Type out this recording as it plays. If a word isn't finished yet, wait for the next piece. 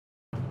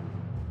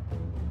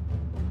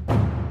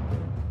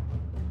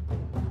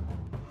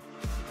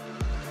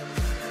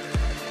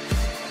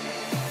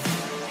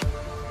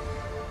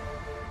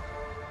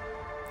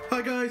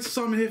guys,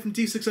 Simon here from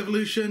D6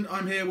 Evolution.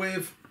 I'm here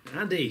with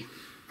Andy.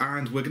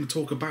 And we're going to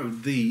talk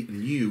about the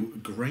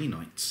new Grey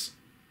Knights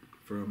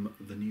from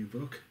the new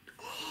book.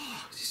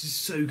 Oh, this is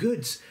so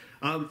good.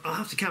 I'll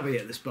have to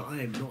caveat this, but I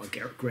am not a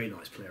Grey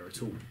Knights player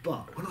at all.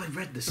 But when I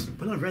read this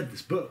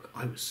book,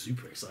 I was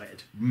super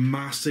excited.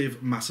 Massive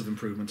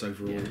improvement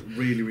overall. Yeah.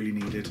 Really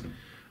needed.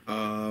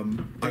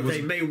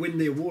 They may win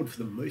the award for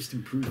the most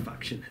improved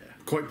faction here.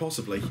 Quite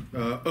possibly,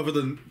 other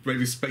than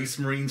maybe Space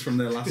Marines from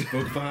their last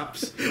book,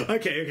 perhaps.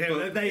 Okay.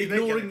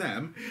 Ignoring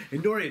them.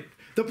 Ignoring.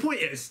 The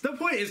point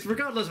is,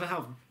 regardless of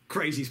how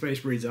crazy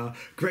Space Marines are,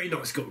 Grey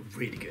Knights got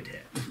really good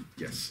here.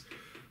 Yes.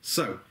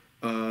 So,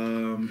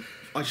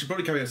 I should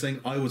probably carry on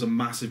saying I was a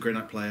massive Grey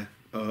Knight player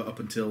up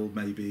until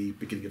maybe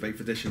beginning of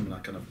 8th edition, when I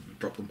kind of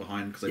dropped them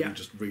behind because they were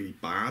just really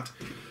bad.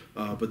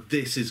 But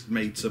this has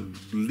made some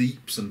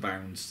leaps and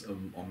bounds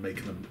on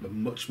making them a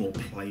much more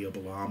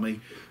playable army.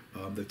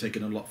 They've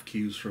taken a lot of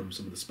cues from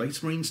some of the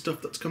Space Marine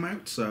stuff that's come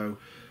out, so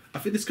I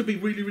think this could be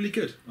really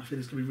good.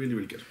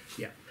 Really good.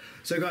 Yeah.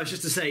 So guys,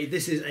 just to say,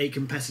 this is a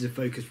competitive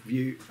focused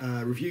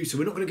review, so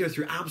we're not going to go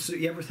through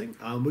absolutely everything.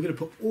 We're going to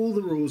put all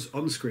the rules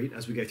on the screen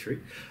as we go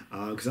through,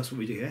 because that's what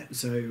we do here.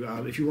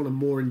 So if you want a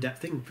more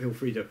in-depth thing, feel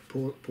free to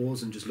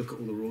pause and just look at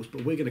all the rules,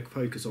 but we're going to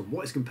focus on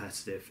what is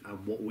competitive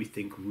and what we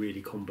think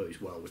really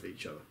combos well with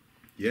each other.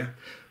 Yeah.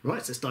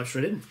 Right, so let's dive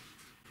straight in.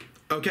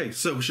 Okay,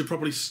 so we should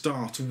probably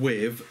start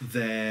with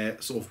their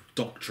sort of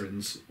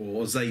doctrines,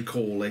 or as they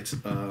call it,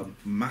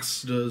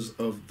 Masters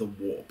of the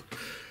Warp.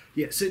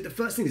 Yeah, so the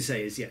first thing to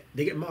say is,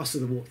 they get Master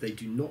of the Warp, they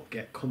do not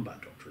get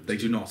combat doctrines. They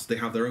do not. They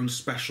have their own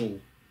special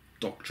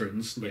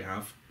doctrines, they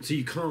have. So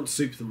you can't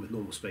soup them with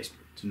normal Space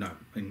Marines. No,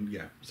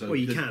 and So well,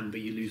 you can,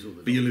 but you lose all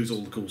the But you lose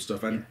all the cool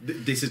stuff, and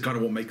this is kind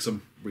of what makes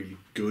them really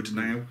good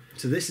now.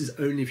 So this is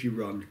only if you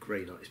run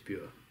Grey Knights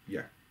pure.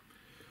 Yeah.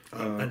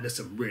 And there's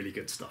some really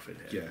good stuff in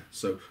here. Yeah,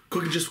 so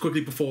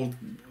quickly before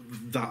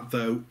that,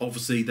 though,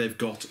 obviously they've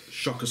got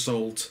Shock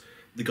Assault,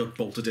 they've got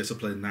Bolt of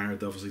Discipline now.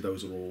 Obviously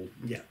those are all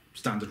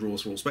standard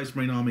rules for all Space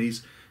Marine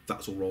armies.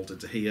 That's all rolled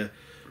into here.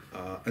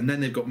 And then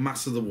they've got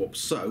Master of the Warp.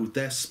 So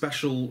their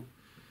special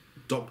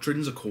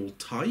doctrines are called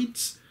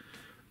Tides.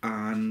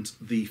 And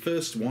the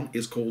first one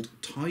is called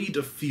Tide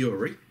of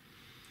Fury.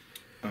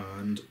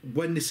 And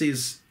when this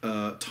is,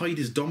 Tide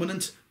is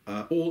dominant,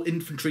 all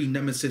infantry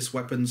nemesis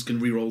weapons can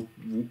reroll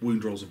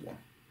wound rolls of 1.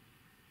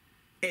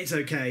 It's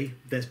okay.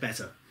 There's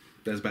better.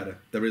 There is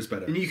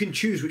better. And you can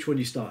choose which one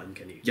you start in,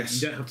 can you?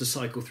 Yes. You don't have to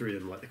cycle through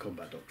them like the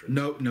combat doctrine.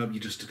 No, you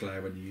just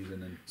declare when you're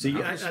using them. So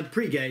you, at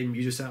pre-game,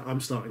 you just say,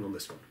 I'm starting on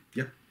this one.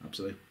 Yeah,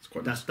 absolutely. It's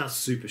quite nice. That's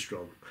super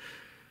strong.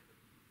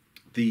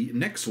 The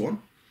next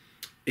one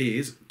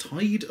is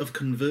Tide of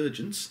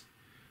Convergence.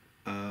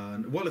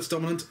 And while it's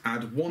dominant,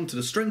 add 1 to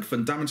the strength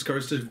and damage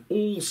characteristic of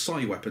all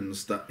psi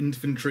weapons that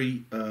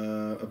infantry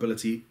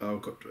ability are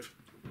equipped with.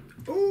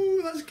 Oh,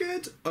 that's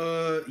good.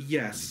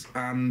 Yes,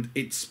 and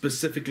it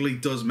specifically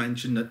does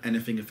mention that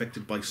anything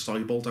affected by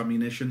psi-bolt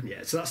ammunition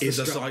so that's is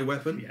a psi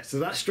weapon. Yeah, so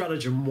that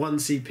stratagem, 1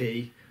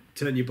 CP,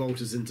 turn your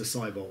bolters into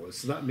psi-bolters.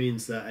 So that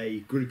means that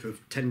a group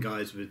of 10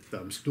 guys with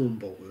storm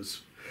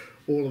bolters,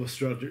 all of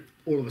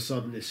a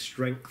sudden is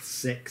strength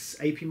 6,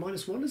 AP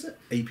 -1, is it?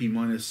 AP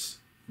minus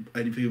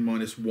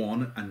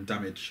 1 and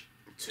damage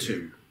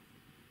 2.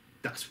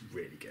 That's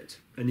really good.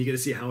 And you're going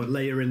to see how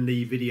later in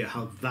the video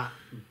how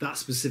that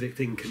specific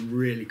thing can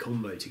really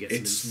combo to get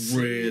it's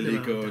really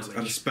good,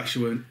 and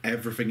especially when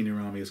everything in your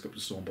army has got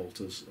the storm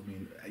bolters. I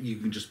mean, you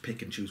can just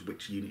pick and choose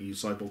which unit you use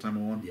side-bolt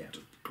ammo on. Yeah.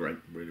 Great,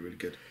 really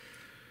good.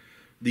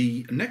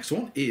 The next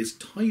one is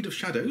Tide of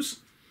Shadows.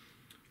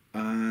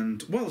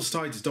 And while the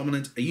Tide is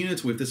dominant, a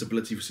unit with this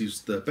ability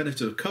receives the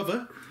benefit of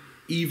cover,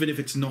 even if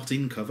it's not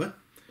in cover.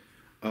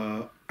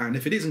 And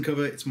if it is in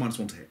cover, it's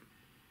 -1 to hit.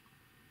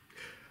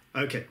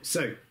 Okay,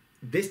 so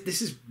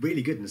this is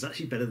really good, and it's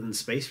actually better than the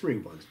Space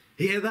Marine ones.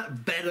 Hear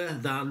that? Better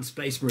than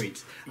Space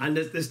Marines. And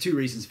there's 2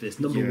 reasons for this.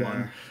 Number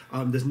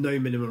one, there's no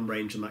minimum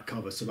range on that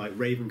cover. So like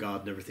Raven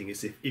Guard and everything,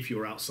 it's if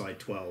you're outside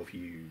 12,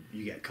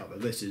 you get cover.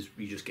 This is,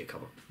 you just get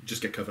cover.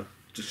 Just get cover.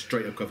 Just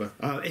straight up cover.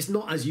 It's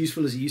not as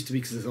useful as it used to be,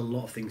 because there's a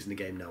lot of things in the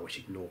game now which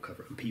ignore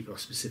cover, and people are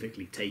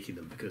specifically taking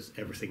them because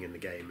everything in the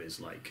game is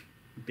like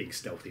being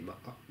stealthy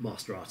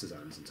master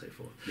artisans and so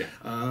forth. Yeah.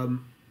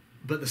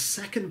 But the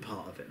second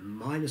part of it,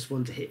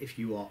 -1 to hit if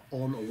you are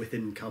on or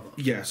within cover.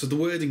 Yeah, so the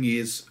wording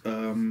is,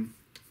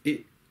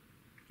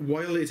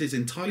 while it is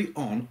entirely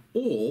on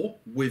or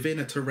within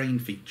a terrain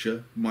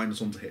feature,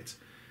 -1 to hit.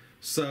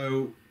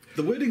 So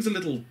the wording's a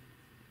little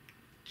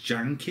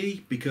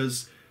janky,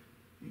 because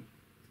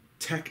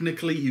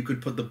technically you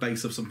could put the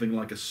base of something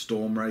like a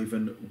Storm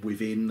Raven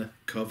within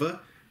cover,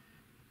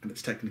 and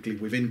it's technically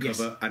within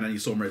cover, and then your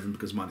Storm Raven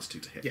becomes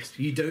 -2 to hit. Yes,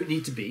 you don't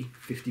need to be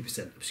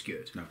 50%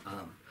 obscured. No.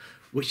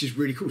 Which is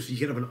really cool. So you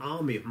can have an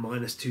army of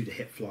 -2 to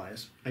hit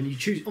flyers, and you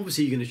choose.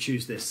 Obviously, you're going to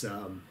choose this.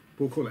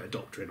 We'll call it a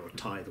doctrine or a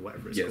tithe or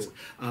whatever it's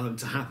called,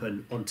 to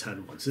happen on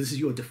turn 1. So this is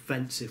your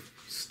defensive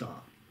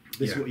start.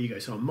 This is what you go.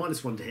 So I'm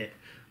 -1 to hit,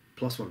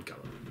 +1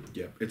 cover.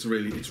 Yeah, it's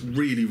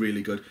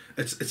really good.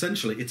 It's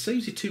essentially, it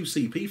saves you 2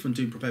 CP from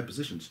doing prepared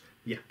positions.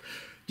 Yeah.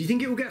 Do you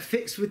think it will get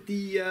fixed with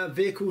the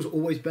vehicles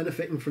always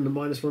benefiting from the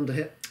 -1 to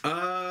hit?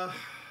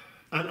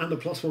 And the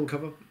 +1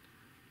 cover?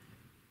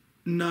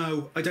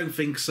 No, I don't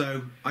think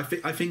so. I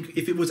think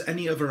if it was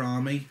any other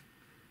army,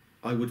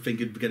 I would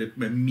think it'd get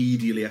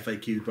immediately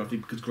FAQ'd, but I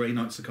think because Grey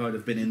Knights have kind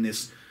of been in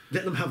this...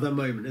 Let them have their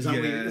moment. Is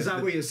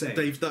that what you're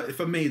saying?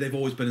 For me, they've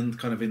always been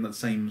in that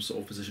same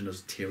sort of position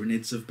as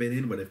Tyranids have been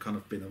in, where they've kind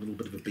of been a little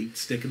bit of a beat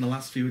stick in the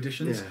last few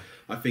editions. Yeah.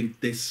 I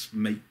think this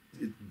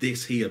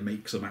here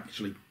makes them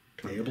actually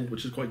playable,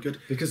 which is quite good.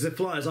 Because the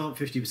flyers aren't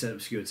 50%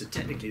 obscured, so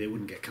technically they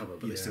wouldn't get cover,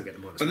 but they still get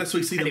the -1. Unless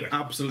we see them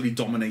absolutely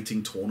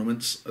dominating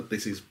tournaments.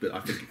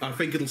 I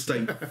think it'll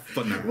stay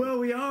fun now. Well,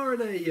 we are in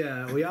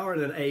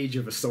an age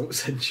of Assault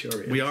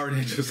Centurions. We are in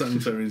an age of Assault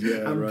Centurions,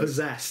 yeah. And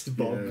possessed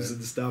bombs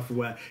and stuff,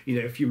 where,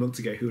 a few months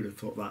ago, who would have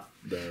thought that?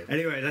 No.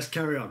 Anyway, let's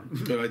carry on.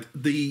 Right.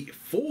 The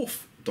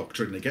fourth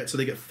doctrine they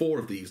get 4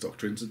 of these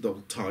doctrines, the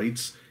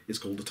tides, is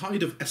called the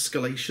Tide of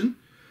Escalation.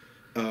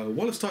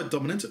 While it's tide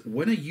dominant,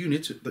 when a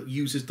unit that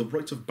uses the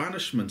Rite of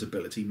Banishment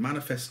ability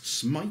manifests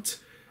Smite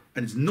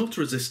and is not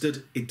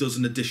resisted, it does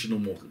an additional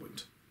mortal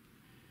wound.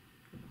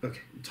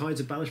 Okay, Tides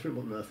of Banishment,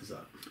 what on earth is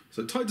that?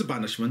 So Tides of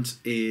Banishment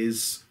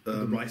is...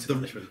 the Rite of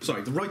Banishment.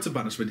 Sorry, the Rite of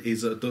Banishment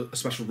is a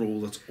special rule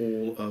that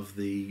all of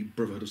the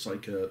Brotherhood of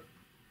Psyker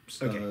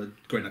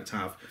Grey Knights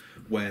have.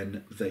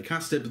 When they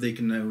cast it, but they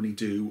can only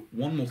do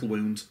 1 mortal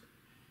wound,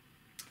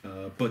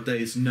 but there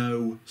is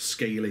no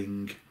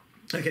scaling...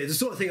 Okay, the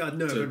sort of thing I'd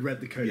know if I'd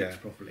read the codex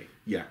properly.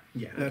 Yeah.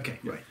 Yeah, okay,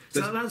 right.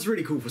 So that's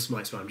really cool for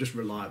Smite Spam, just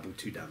reliable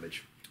 2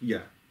 damage.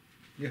 Yeah.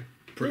 Yeah.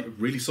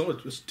 Really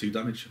solid, just 2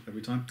 damage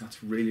every time.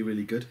 That's really,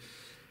 really good.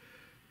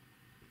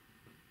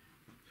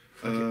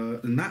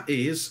 Okay. And that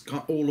is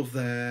got all of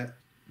their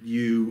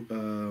new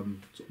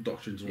sort of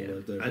doctrines and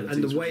all their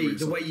and the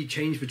way you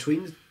change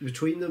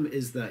between them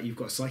is that you've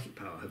got psychic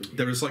power, haven't you?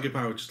 There is psychic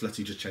power, which just lets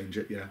you just change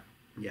it, yeah.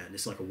 Yeah, and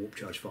it's like a warp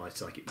charge 5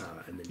 psychic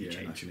power, and then you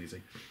change. Nice and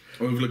easy.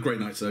 Well, with the Grey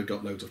Knights, they've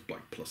got loads of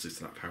pluses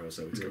to that power,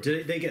 so it's good.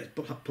 Do they get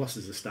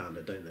pluses as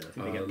standard, don't they? I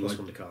think they get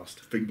 +1 to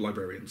cast. I think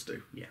librarians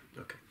do. Yeah.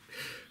 Okay.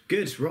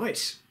 Good.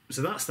 Right.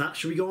 So that's that.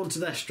 Should we go on to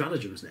their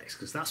stratagems next?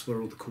 Because that's where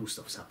all the cool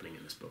stuff's happening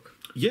in this book.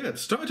 Yeah, the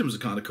stratagems are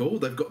kind of cool.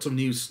 They've got some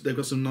news. They've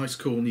got some nice,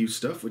 cool new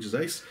stuff, which is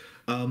ace.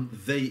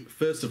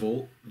 First of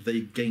all,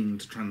 they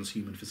gained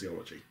transhuman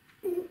physiology.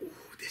 Ooh,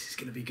 this is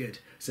going to be good.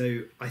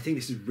 So I think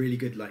this is really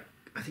good.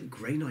 I think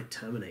Grey Knight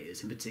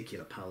Terminators, in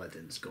particular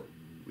Paladins, got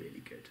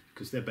really good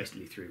because they're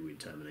basically 3-wound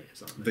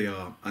Terminators, aren't they? They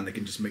are, and they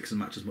can just mix and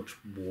match as much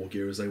war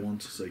gear as they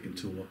want, so you can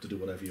tool up to do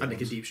whatever you want. And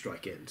they can deep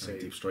strike in.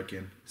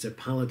 So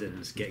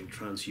Paladins getting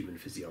transhuman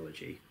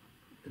physiology,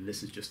 and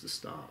this is just the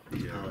start.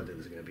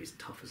 Paladins are going to be as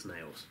tough as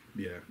nails.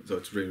 Yeah, so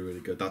it's really, really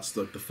good. That's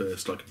the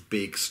first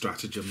big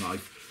stratagem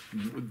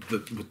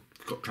that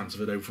got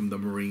transferred over from the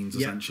Marines,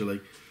 essentially.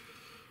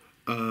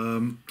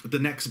 The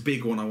next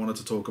big one I wanted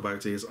to talk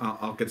about is,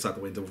 I'll get this out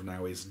the window for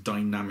now, is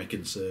Dynamic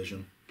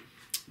Insertion,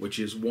 which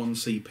is 1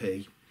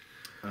 CP.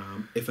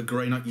 If a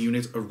Grey Knight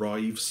unit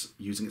arrives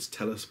using its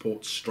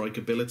teleport strike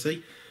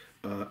ability,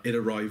 it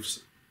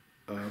arrives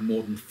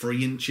more than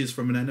 3 inches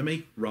from an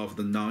enemy rather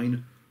than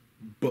 9,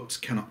 but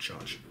cannot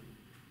charge.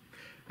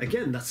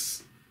 Again,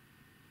 that's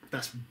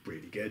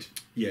really good.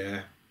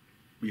 Yeah,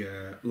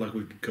 like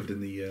we covered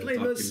in the Dark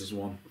Kingdoms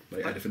one.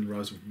 Anything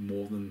arrives with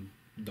more than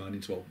 9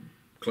 inches,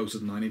 closer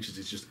than 9 inches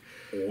is just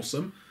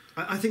awesome.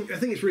 I think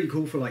it's really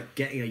cool for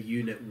getting a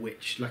unit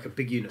a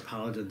big unit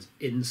Paladins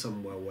in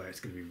somewhere where it's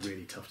going to be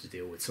really tough to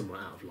deal with, somewhere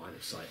out of line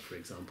of sight, for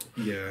example.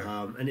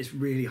 Yeah. And it's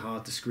really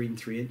hard to screen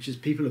 3 inches.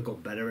 People have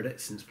got better at it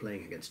since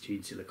playing against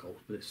Genestealer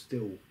Cults, but it's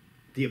still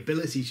the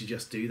ability to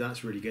just do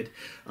that's really good.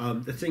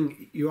 The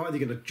thing, you're either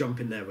going to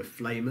jump in there with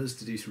Flamers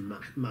to do some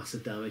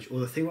massive damage, or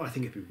the thing what I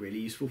think it'd be really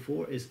useful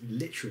for is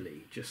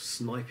literally just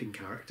sniping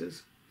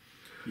characters.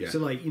 Yeah.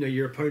 So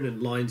your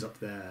opponent lines up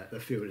their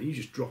field and you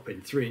just drop in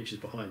 3 inches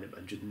behind them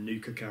and just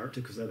nuke a character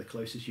because they're the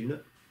closest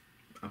unit.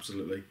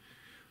 Absolutely.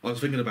 I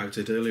was thinking about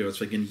it earlier. I was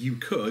thinking you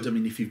could,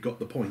 if you've got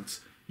the points,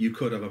 you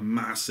could have a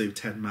massive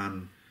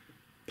 10-man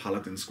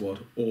Paladin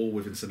squad, all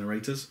with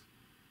incinerators,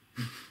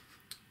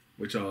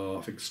 which are,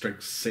 I think,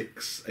 strength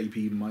 6, AP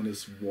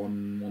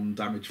 -1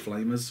 damage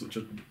flamers, which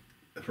are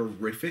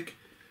horrific.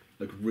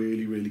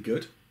 Really, really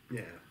good.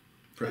 Yeah.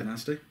 Pretty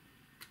nasty.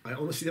 I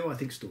honestly, though, I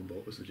think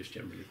Stormbolters are just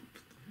generally...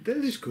 They're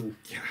just cool.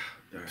 Yeah.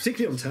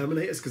 Particularly on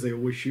Terminators, because they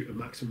always shoot at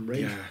maximum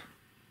range.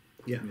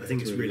 Yeah, I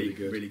think it's really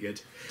good. Really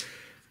good.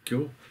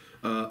 Cool.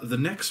 The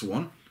next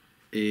one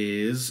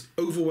is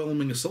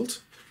Overwhelming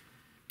Assault.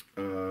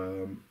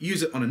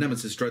 Use it on a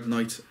Nemesis Dread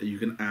Knight. You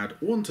can add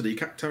 1 to the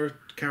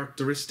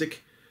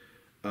characteristic,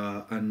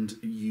 and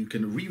you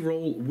can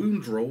re-roll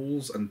wound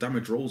rolls and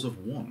damage rolls of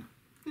 1.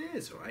 Yeah,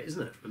 it's alright,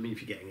 isn't it?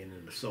 If you're getting in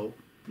an assault,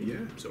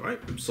 it's alright.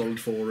 Solid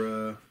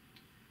for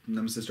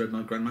Nemesis Dread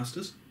Knight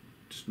Grandmasters.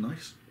 Just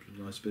nice.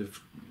 Nice bit of...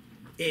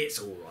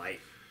 It's alright.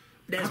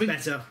 There's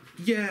better.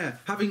 Yeah,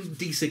 having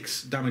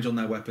D6 damage on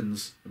their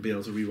weapons and be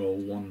able to re-roll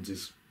 1s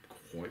is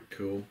quite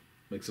cool.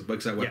 Makes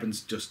their weapons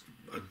just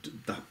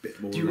that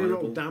bit more Do you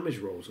reliable. reroll damage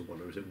rolls of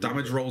 1, or is it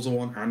Damage rolls of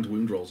 1 and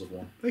wound rolls of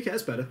 1. Okay,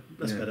 that's better.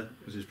 That's better.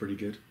 Which is pretty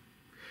good.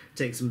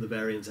 Take some of the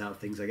variants out of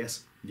things, I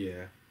guess.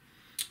 Yeah.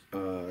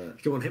 Go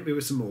on, hit me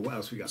with some more. What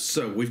else we got?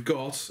 So we've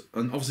got,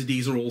 and obviously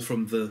these are all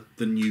from the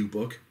new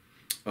book.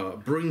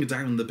 Bring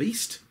Down the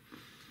Beast.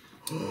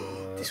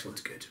 This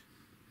one's good.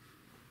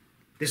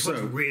 This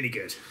one's really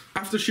good.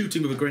 After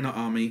shooting with a Grey Knight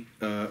army,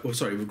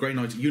 with a Grey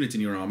Knight unit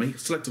in your army,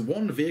 select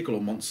one vehicle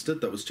or monster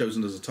that was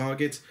chosen as a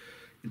target.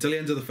 Until the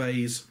end of the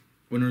phase,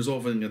 when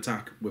resolving an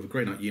attack with a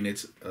Grey Knight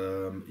unit,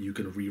 you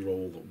can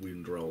re-roll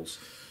wound rolls.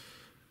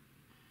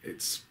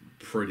 It's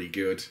pretty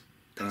good.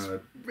 That's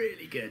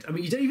really good. I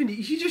mean, you don't even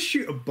you just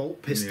shoot a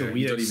bolt pistol. Yeah,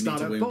 you don't don't even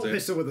start need to a wound bolt it.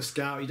 pistol with a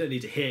scout. You don't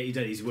need to hit. You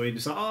don't need to wound.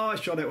 It's like, oh, I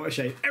shot it. What a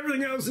shame.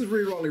 Everything else is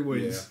re-rolling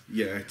wounds.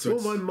 Yeah. All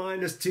my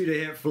 -2 to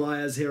hit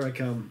flyers. Here I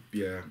come.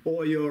 Yeah.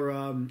 Or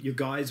your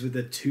guys with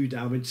the 2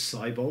 damage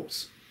psi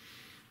bolts.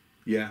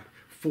 Yeah.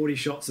 40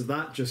 shots of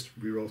that. Just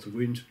re-roll to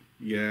wound.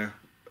 Yeah.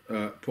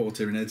 Poor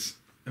Tyranids,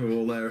 who are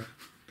all there.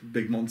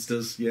 Big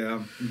monsters.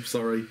 Yeah, I'm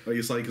sorry. Oh,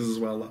 your Psychers as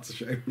well. That's a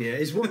shame. Yeah,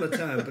 it's 1 a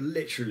turn, but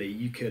literally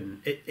you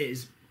can. It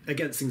is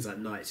against things like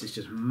knights. It's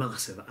just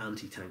massive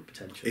anti-tank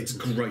potential. It's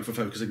great for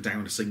focusing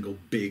down a single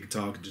big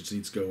target. Just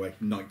needs to go away.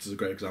 Knights is a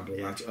great example of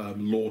that.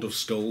 Lord of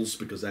Skulls,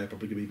 because they're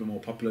probably going to be more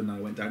popular now.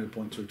 I went down in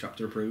point through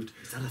chapter approved.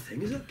 Is that a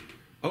thing? Is it?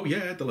 Oh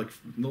yeah, they're like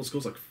Lord of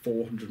Skulls like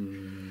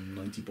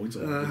 490 points.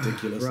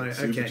 Ridiculous. Right.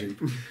 Super Okay.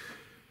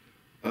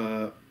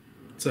 cheap.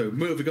 So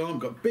moving on,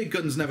 we've got big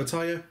guns never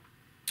tire.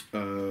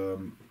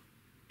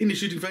 In your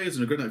shooting phase,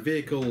 and a Grey Knight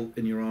vehicle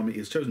in your army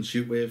is chosen to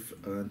shoot with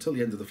until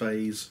the end of the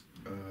phase.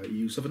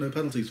 You suffer no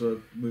penalties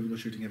for moving or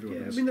shooting everyone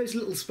Yeah, I else. mean those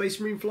little Space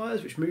Marine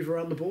flyers which move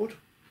around the board.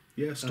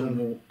 Yeah,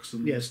 Stormhawks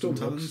and Stormhawks.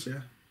 Talons,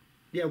 yeah.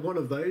 Yeah, one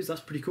of those. That's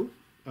pretty cool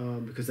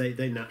because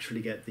they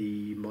naturally get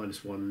the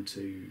 -1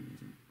 to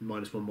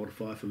 -1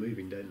 modifier for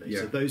moving, don't they?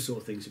 Yeah. So those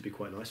sort of things would be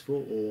quite nice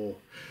for. Or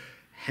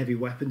heavy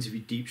weapons if you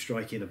deep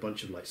strike in a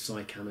bunch of like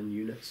psi cannon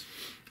units.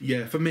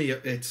 Yeah, for me,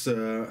 it's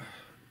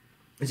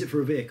Is it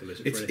for a vehicle? Is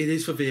it? it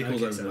is for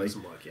vehicles okay, so that only.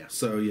 doesn't work. Yeah.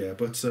 So yeah,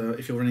 but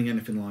if you're running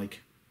anything like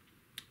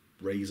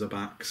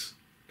Razorbacks,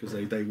 because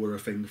they were a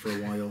thing for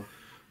a while,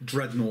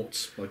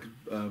 Dreadnoughts, like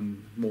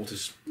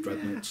Mortis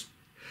Dreadnoughts.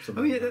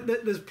 I mean,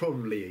 there's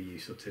probably a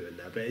use or two in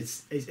there, but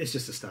it's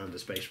just a standard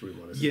Space Marine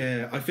one, isn't it?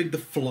 Yeah, I think the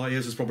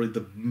Flyers is probably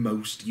the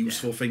most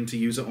useful thing to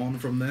use it on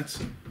from this.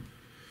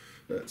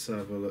 Let's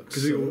have a look.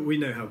 Because we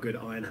know how good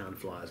Iron Hand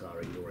flyers are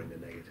ignoring the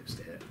negatives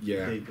to hit.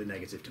 Yeah. The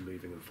negative to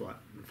moving and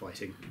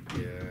fighting.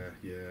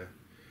 Yeah.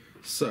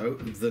 So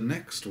the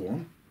next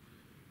one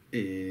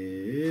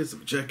is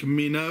checking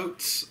me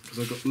notes because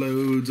I've got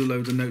loads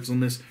of notes on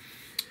this.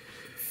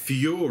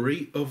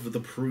 Fury of the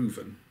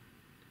Proven.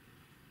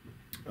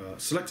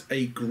 Select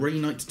a Grey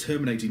Knight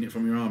Terminator unit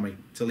from your army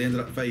till the end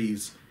of that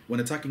phase.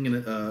 When attacking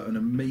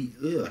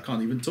I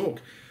can't even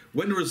talk.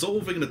 When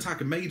resolving an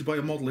attack made by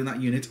a model in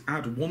that unit,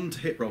 add 1 to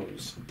hit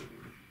rolls.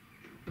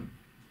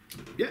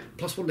 Yeah,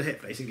 +1 to hit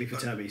basically for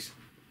Tabbies.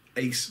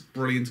 Ace,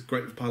 brilliant,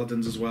 great for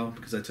Paladins as well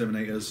because they're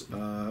Terminators.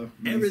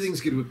 Everything's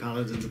good with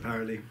Paladins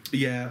apparently.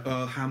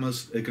 Yeah,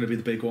 hammers are going to be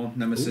the big one.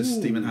 Nemesis,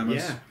 Ooh, Demon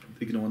Hammers. yeah.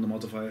 Ignoring the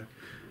modifier.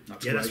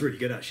 That's great. That's really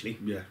good actually.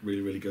 Yeah,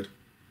 really, really good.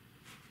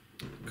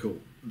 Cool.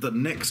 The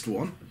next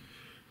one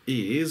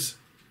is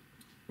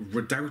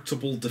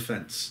Redoubtable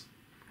Defense.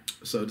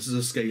 So this is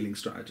a scaling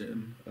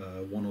stratagem,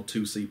 1 or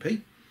 2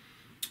 CP.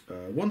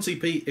 1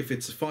 CP if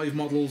it's 5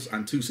 models,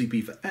 and 2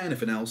 CP for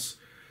anything else.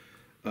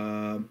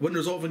 When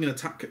resolving an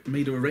attack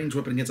made with a ranged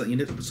weapon against that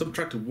unit,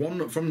 subtract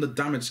 1 from the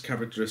damage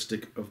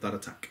characteristic of that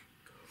attack.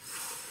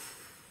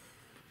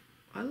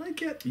 I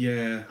like it.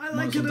 Yeah, I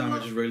like -1 it a damage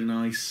lot. is really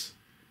nice.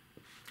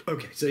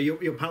 Okay, so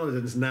your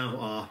Paladins now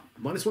are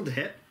 -1 to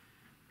hit,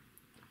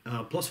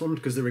 +1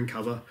 because they're in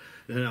cover,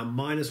 then are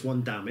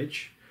 -1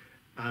 damage,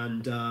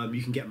 and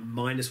you can get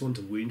 -1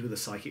 to wound with a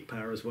psychic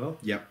power as well.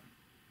 Yep.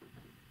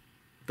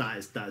 That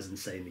is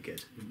insanely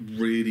good.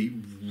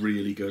 Really,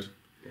 really good.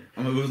 Yeah.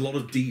 I mean, with a lot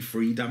of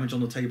D3 damage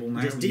on the table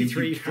now. There's you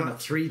D3 cannot-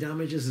 flat 3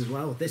 damages as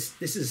well. This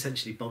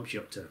essentially bumps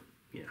you up to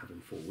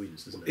having 4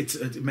 wounds, doesn't it?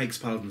 It makes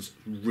Paladins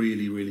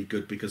really, really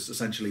good because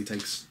essentially it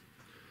takes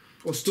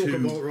Or Stalker 2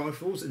 bolt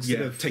rifles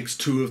instead of takes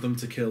 2 of them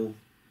to kill.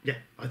 Yeah,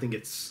 I think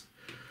it's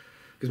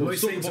because Well, most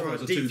Stalker things bolt are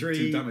rifles D3,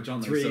 two damage,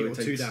 aren't they? 3 So or it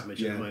 2 takes-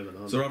 damage at the moment.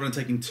 Aren't So rather than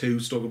taking 2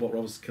 Stalkerbot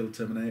rifles to kill a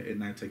Terminator, it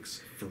now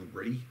takes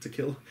 3 to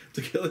kill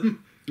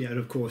him. they? Yeah, and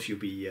of course you'll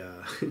be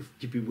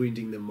you'll be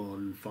wounding them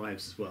on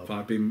 5s as well.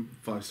 5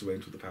 to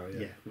range with the power.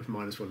 Yeah, with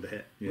 -1 to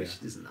hit, Yeah. which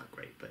isn't that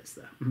great, but it's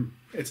there.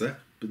 It's there,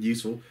 but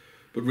useful,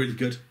 but really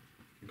good,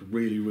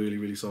 really, really,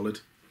 really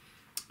solid.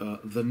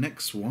 The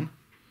next one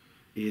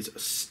is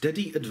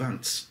Steady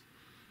Advance.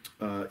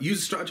 Use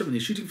a stratagem in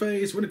your shooting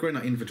phase. When a Grey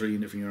Knight infantry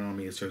unit from your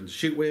army is chosen to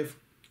shoot with,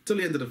 till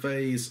the end of the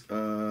phase,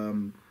 for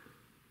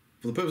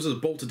the purposes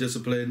of Bolter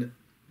Discipline,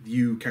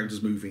 you count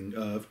as moving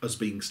as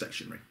being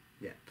stationary.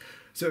 Yeah.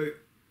 So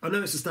I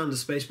know it's a standard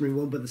Space Marine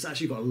one, but it's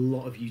actually got a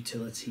lot of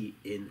utility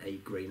in a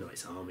Grey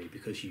Knight's army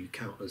because you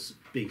count as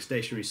being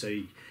stationary, so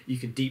you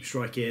can deep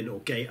strike in or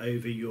gate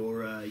over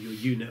your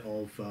unit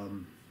of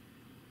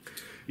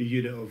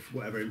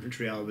whatever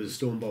infantry armors,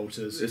 storm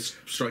bolters. It's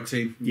strike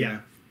team. Yeah.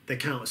 They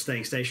count as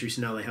staying stationary,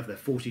 so now they have their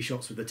 40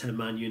 shots with the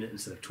 10-man unit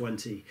instead of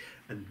 20,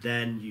 and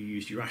then you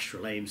use your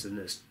astral aims, and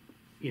there's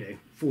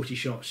 40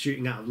 shots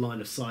shooting out of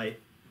line of sight.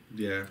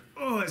 Yeah.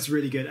 Oh, it's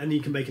really good, and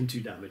you can make them 2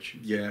 damage.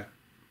 Yeah.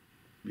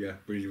 Yeah,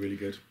 really, really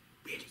good.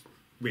 Really,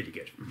 really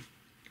good.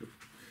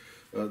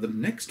 The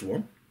next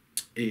one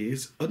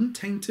is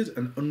Untainted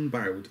and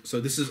Unbowed. So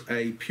this is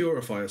a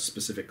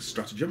Purifier-specific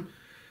stratagem.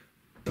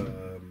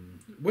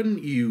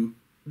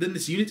 Then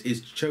this unit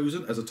is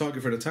chosen as a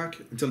target for an attack.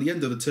 Until the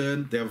end of the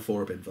turn, they have a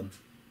 4-up infun.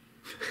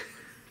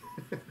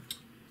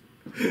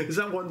 Is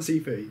that 1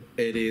 CP?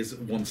 It is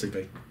 1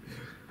 CP.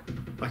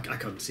 I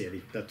can't see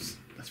any. That's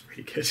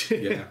really good.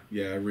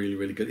 yeah, really,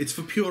 really good. It's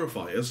for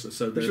Purifiers.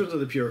 So which ones are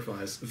the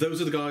Purifiers?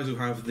 Those are the guys who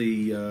have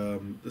the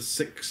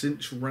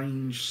 6-inch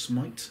range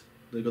smite.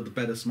 They've got the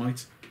better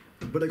smite.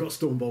 But they've got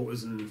storm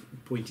bolters and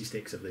pointy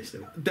sticks, have they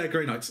still? They're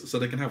Grey Knights, so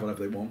they can have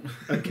whatever they want.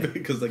 Okay.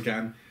 Because they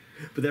can.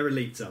 But they're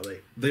elites, are they?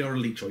 They are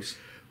elite choice.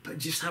 But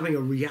just having a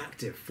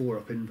reactive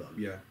 4-up invuln.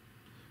 Yeah.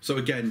 So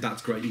again,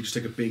 that's great. You just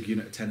take a big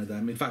unit of 10 of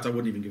them. In fact, I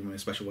wouldn't even give them any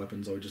special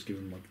weapons. I would just give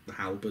them like the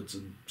halberds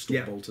and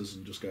storm bolters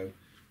and just go,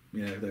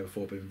 yeah, they have a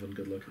 4-up invuln,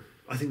 good luck.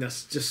 I think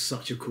that's just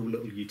such a cool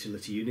little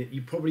utility unit.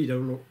 You probably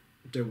don't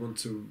want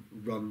to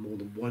run more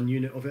than 1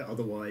 unit of it,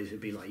 otherwise it'd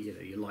be like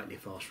your lightning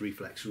fast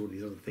reflex or all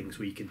these other things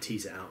where you can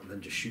tease it out and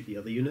then just shoot the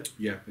other unit.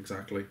 Yeah,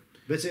 exactly.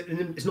 But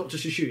it's not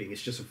just a shooting;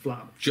 it's just a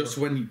flat. Just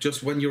when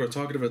you're a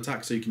target of an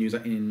attack, so you can use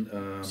that in.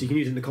 So you can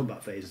use it in the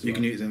combat phase as well. You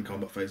can use it in the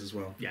combat phase as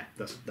well. Yeah,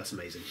 that's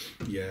amazing.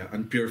 Yeah,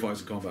 and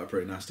Purifiers in combat are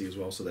pretty nasty as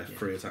well, so they're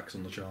free attacks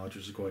on the charge,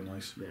 which is quite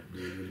nice. Yeah,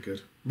 really, really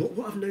good.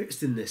 What I've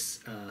noticed in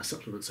this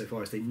supplement so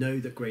far is they know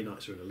that Grey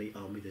Knights are an elite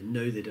army. They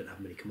know they don't have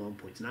many command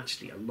points, and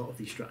actually a lot of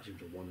these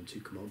stratagems are 1 and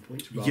 2 command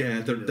points. Yeah,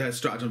 their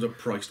stratagems are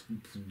priced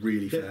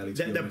really fairly.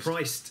 They're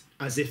priced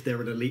as if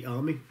they're an elite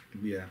army.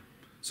 Yeah.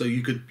 So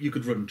you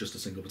could run just a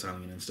single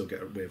battalion and still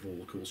get away with all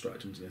the cool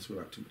stratagems in this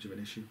without too much of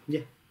an issue. Yeah,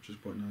 which is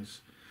quite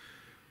nice.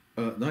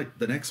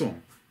 The next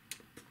one,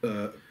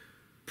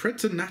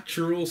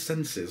 Preternatural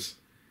Senses,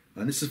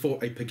 and this is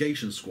for a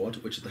Purgation squad,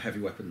 which is the heavy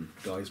weapon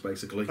guys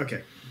basically.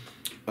 Okay.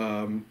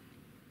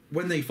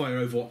 When they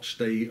fire Overwatch,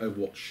 they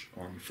Overwatch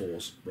on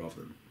 4s rather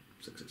than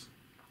 6s.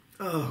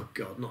 Oh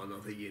god, not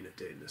another unit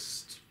doing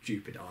this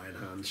stupid Iron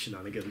Hand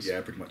shenanigans.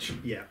 Yeah, pretty much.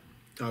 Yeah.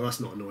 Oh, that's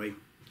not annoying.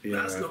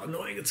 Yeah. That's not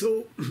annoying at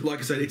all. Like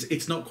I said,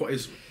 it's not quite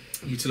as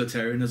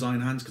utilitarian as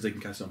Iron Hands because they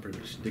can cast it on pretty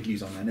much. They can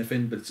use it on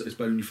anything, but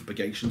it's only for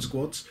Purgation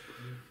squads.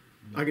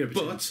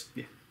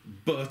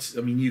 But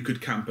I mean, you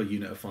could camp a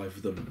unit of 5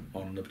 of them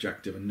on an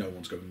objective, and no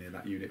one's going near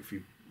that unit. If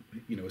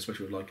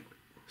especially with like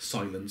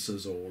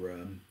silencers or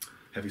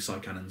heavy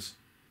sight cannons.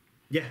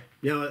 Yeah,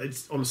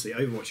 it's honestly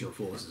overwatching on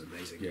 4s is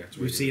amazing. Yeah,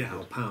 we've seen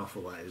how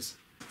powerful that is.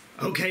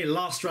 Okay,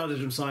 last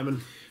stratagem,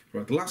 Simon.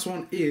 Right, the last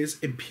one is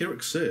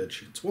Empiric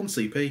Surge. It's 1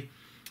 CP.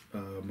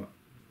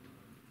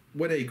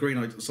 When a Grey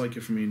Knight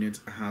Psychic from unit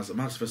has a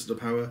Manifested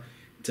power,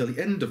 until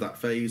the end of that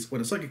phase, when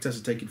a Psychic test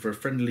is taken for a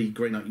friendly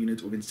Grey Knight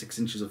unit within 6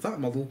 inches of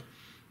that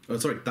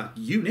that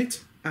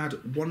unit,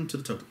 add 1 to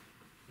the total.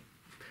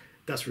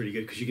 That's really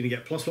good because you're going to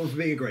get +1 for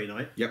being a Grey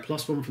Knight, yep.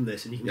 +1 from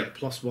this, and you can get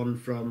 +1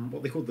 from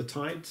what they call the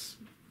Tides.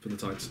 From the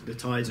Tides. The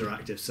Tides are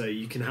active, so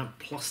you can have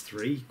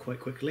 +3 quite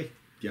quickly.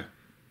 Yeah.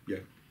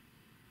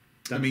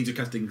 That means you're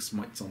casting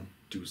smites on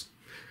 2s.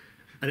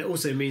 And it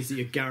also means that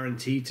you're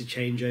guaranteed to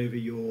change over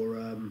your...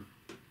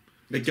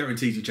 It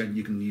guarantees you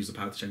can use the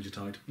power to change your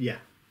tide. Yeah.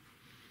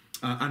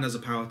 And as a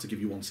power to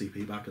give you 1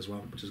 CP back as well,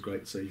 which is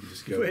great. So you can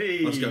just go,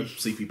 let's go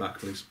CP back,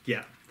 please.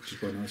 Yeah. Which is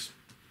quite nice.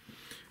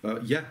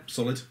 Yeah,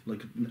 solid.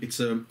 Like it's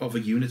of a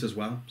unit as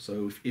well.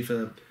 So if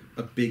a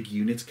big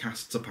unit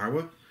casts a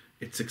power,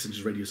 it's 6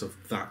 inches radius of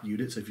that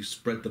unit. So if you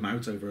spread them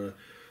out over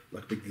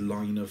a big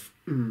line of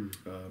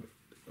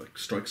like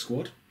strike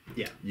squad,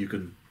 you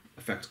can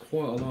affect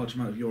quite a large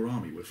amount of your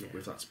army with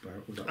that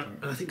power.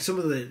 And I think some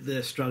of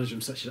the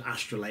stratagems such as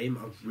Astral Aim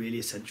are really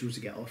essential to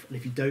get off. And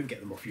if you don't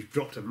get them off, you've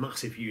dropped a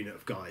massive unit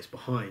of guys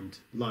behind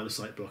line of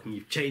sight blocking.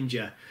 You've changed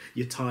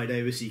your tide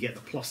over so you get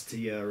the plus to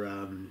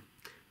your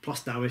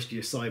plus damage to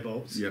your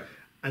Cybolts. Yeah.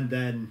 And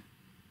then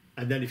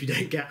if you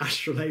don't get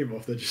Astral Aim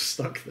off, they're just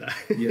stuck there.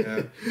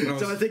 Yeah.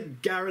 So I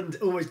think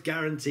almost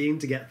guaranteeing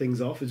to get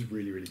things off is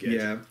really, really good.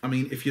 Yeah. I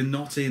mean, if you're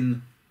not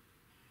in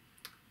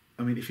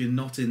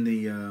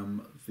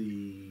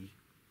the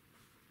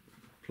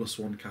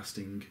 +1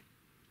 casting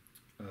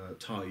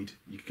tide,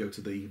 you could go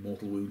to the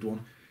Mortal Wound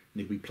one,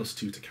 and it'd be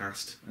 +2 to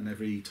cast, and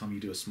every time you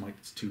do a smite,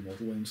 it's 2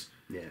 mortal wounds.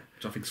 Yeah.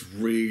 Which I think is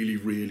really,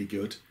 really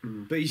good.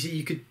 But you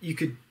see,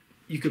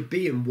 you could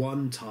be in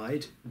 1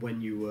 tide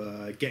when you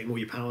were getting all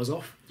your powers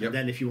off, and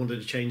then if you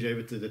wanted to change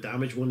over to the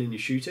damage one in your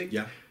shooting,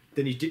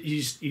 then you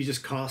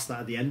just cast that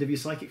at the end of your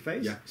psychic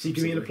phase. Yeah, so you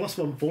can be in a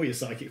 +1 for your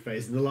psychic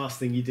phase, and the last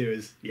thing you do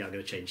is, I'm going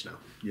to change now.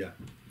 Yeah.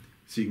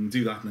 So you can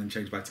do that and then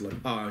change back to like,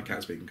 oh, I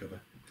can't speak and cover.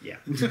 Yeah.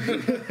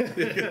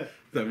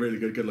 They're really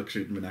good. Good luck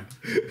shooting me now.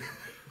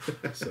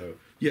 So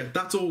yeah,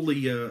 that's all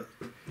the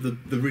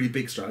really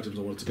big stratagems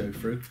I wanted to go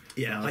through.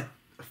 Yeah, I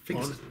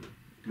think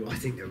I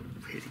think they're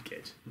really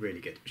good, really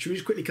good. Should we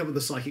just quickly cover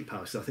the psychic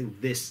power? So I think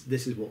this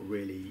is what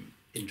really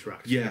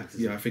interacts. Yeah,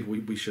 I think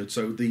we should.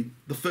 So the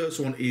first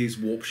one is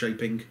warp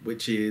shaping,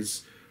 which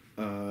is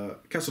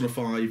cast on a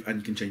 5 and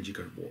you can change your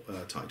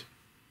current tide.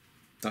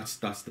 That's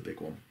the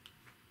big one.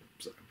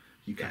 So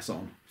you cast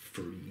on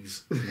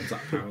freeze once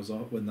that powers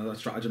up when that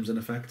stratagem's in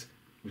effect,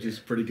 which is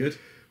pretty good.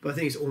 But I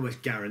think it's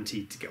almost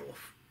guaranteed to go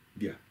off.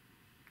 Yeah.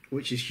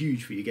 Which is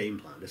huge for your game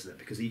plan, isn't it?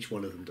 Because each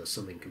one of them does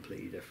something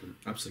completely different.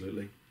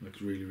 Absolutely.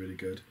 Looks really, really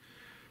good.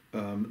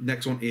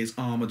 Next one is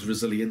Armoured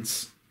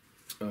Resilience.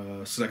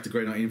 Select a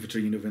Grey Knight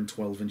infantry unit within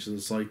 12 inches of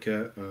the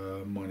Psyker,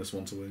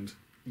 -1 to wound.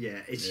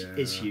 Yeah,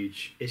 it's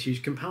huge. It's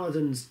huge. Can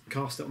Paladins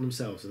cast it on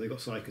themselves? So they've got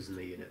Psykers in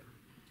the unit.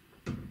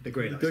 The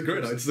Grey Knights. The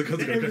Grey Knights.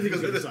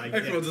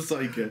 Everyone's a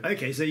Psyker.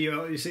 Okay, so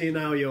you see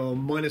now you're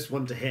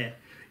 -1 to hit,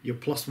 you're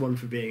 +1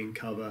 for being in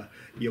cover,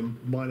 you're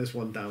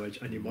 -1 damage,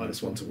 and you're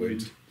 -1 to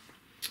wound.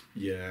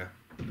 Yeah.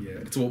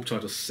 It's a warp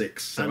charge of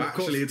 6. So and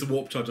actually, it's a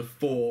warp charge of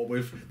 4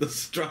 with the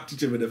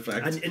stratagem in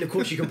effect. And of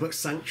course, you can put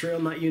Sanctuary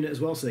on that unit as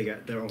well, so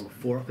they're on a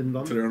 4-up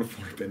invuln. So they're on a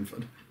 4-up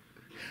invuln.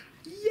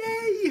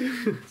 Yay!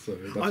 So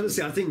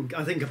honestly, I think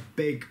a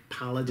big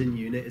Paladin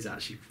unit is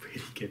actually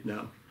really good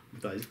now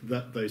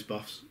with those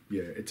buffs.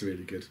 Yeah, it's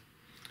really good.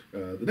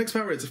 The next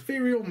power is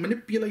Ethereal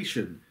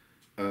Manipulation.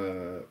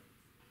 Warp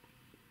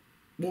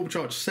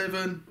charge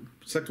 7.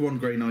 Select 1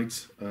 Grey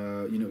Knight.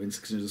 Unit within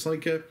 6 inches of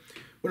Psyker.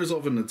 When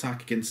resolve an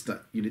attack against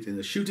that unit in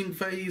the shooting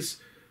phase,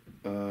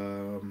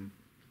 and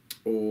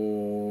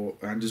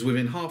is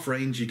within half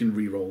range, you can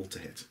re-roll to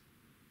hit.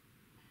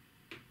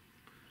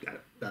 Yeah,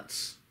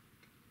 that's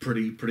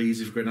pretty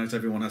easy for Grey Knights.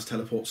 Everyone has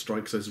teleport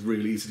strike, so it's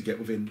really easy to get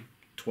within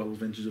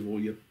 12 inches of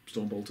all your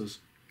storm bolters.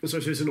 So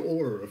it's an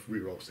aura of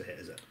re-rolls to hit,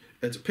 is it?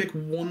 To pick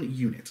 1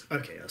 unit.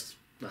 Okay, that's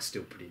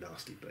still pretty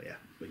nasty, but yeah.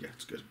 But yeah,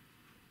 it's good.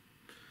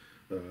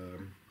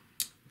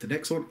 The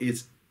next one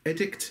is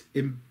Edict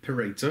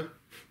Imperator.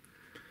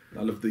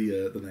 I love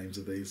the names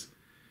of these.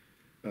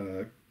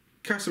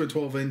 Cast them at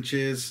 12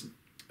 inches.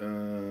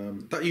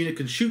 That unit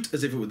can shoot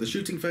as if it were the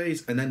shooting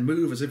phase, and then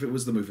move as if it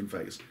was the moving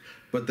phase.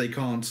 But they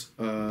can't.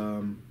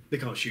 They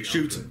can't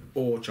shoot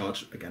or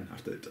charge again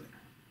after they've done it.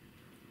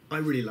 I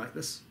really like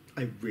this.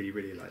 I really,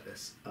 really like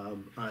this.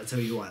 I'll tell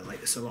you why I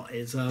like this a lot.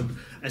 It's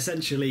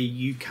essentially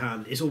you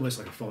can. It's almost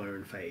like a fire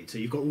and fade. So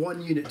you've got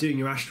one unit doing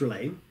your astral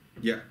aim.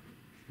 Yeah.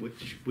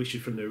 Which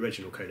is from the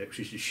original codex,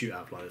 which is shoot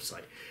out line of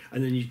sight,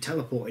 and then you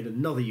teleport in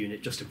another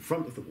unit just in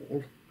front of the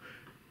wall,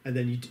 and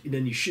then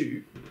you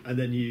shoot, and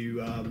then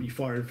you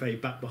fire and fade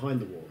back behind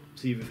the wall.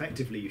 So you're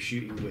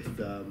shooting with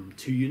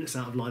 2 units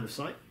out of line of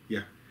sight.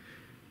 Yeah.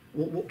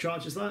 What warp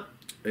charge is that?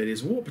 It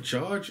is warp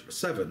charge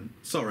 7.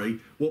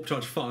 Sorry, warp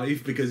charge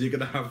 5 because you're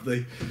going to have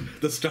the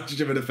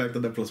stratagem in effect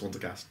and then +1 to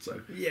cast.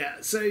 So yeah,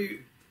 so.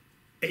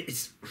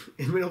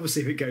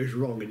 Obviously, if it goes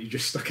wrong and you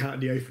just stuck out in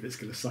the open, it's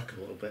going to suck a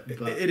little bit.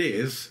 But, it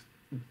is.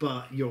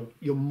 But you're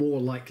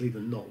more likely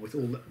than not with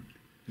all that.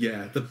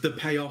 Yeah, the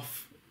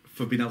payoff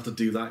for being able to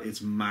do that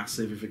is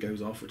massive if it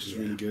goes off, which is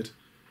really good.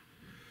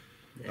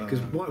 Because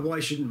why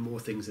shouldn't more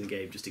things in the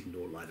game just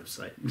ignore line of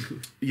sight?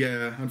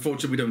 Yeah,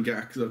 unfortunately, we don't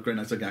get Grey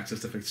Knights don't get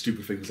access to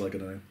stupid things like, I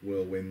don't know,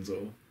 whirlwinds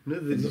or. No,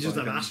 they just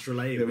have astral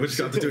aim. Yeah, we just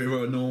have to do it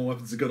with a normal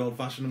weapons, a good old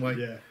fashioned way.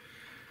 Yeah.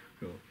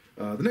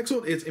 Cool. The next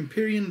one is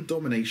Empyrean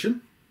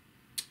Domination.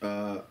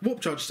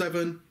 Warp charge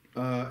 7.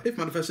 If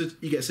manifested,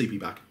 you get CP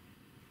back.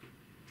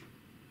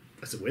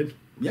 That's a win.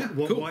 Yeah,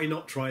 cool. Why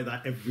not try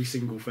that every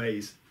single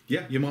phase?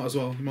 Yeah, you might as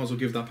well. You might as well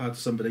give that power to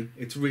somebody.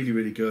 It's really,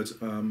 really good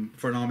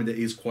for an army that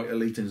is quite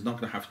elite and is not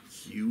going to have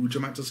huge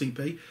amounts of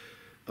CP.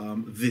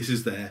 This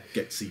is there.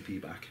 Get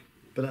CP back.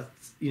 But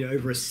that's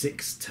over a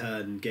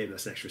 6-turn game.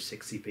 That's an extra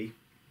 6 CP.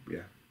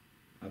 Yeah,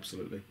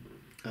 absolutely.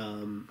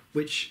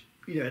 Which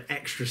an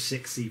extra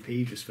 6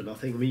 CP just for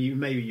nothing. I mean,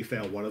 maybe you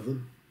fail one of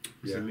them.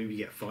 So maybe you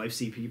get 5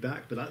 CP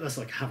back, but that's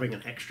like having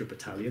an extra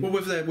battalion. Well,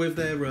 with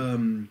their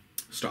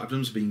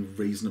stratagems being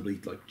reasonably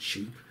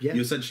cheap,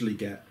 you essentially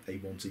get a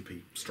 1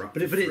 CP strat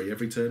for free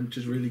every turn, which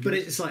is really good. But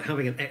it's like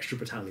having an extra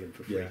battalion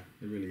for free. Yeah,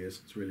 it really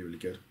is. It's really, really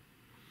good.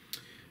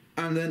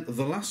 And then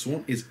the last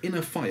one is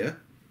Inner Fire.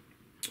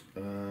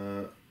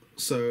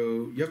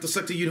 So you have to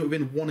select a unit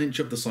within 1 inch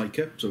of the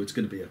Psyker, so it's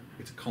going to be a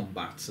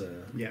combat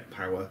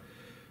power.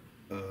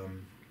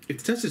 If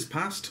the test is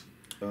passed,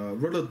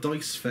 roll a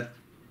dice for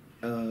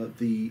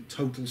the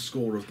total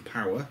score of the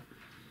power,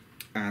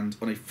 and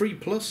on a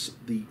 3+,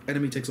 the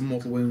enemy takes a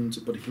mortal wound,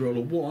 but if you roll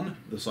a 1,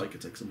 the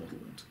Psyker takes a mortal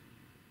wound.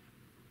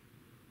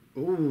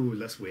 Ooh,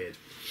 that's weird.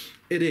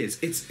 It is.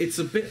 It's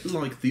a bit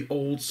like the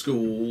old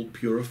school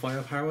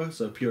Purifier power.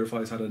 So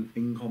Purifiers had an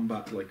in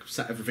combat,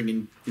 set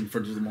everything in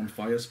front of them on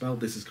fire spell.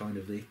 This is kind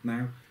of the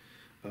now.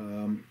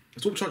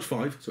 It's warp charge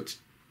 5, so it's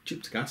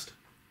cheap to cast.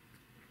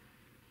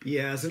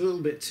 Yeah, it's a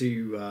little bit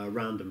too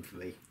random for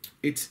me.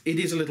 It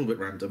is a little bit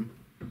random.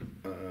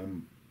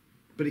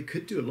 But it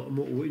could do a lot of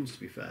mortal wounds, to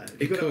be fair. If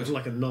It you got it could. to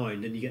like a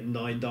 9, then you get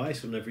 9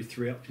 dice, and every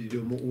 3 up you do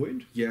a mortal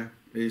wound. Yeah,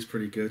 it is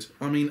pretty good.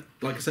 I mean,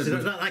 like I said, So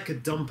that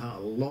could dump out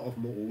a lot of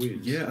mortal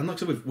wounds. yeah, and like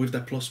I said, with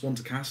their +1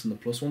 to cast and the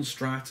 +1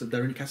 strat,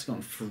 they're only casting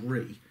on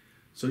 3.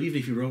 So even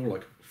if you roll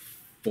like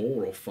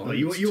 4 or 5, Oh,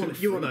 you it's want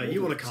two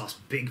to free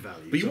cast big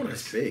value. But you want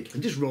it big.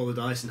 and just roll the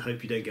dice and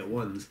hope you don't get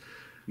ones.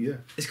 Yeah.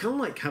 It's kind of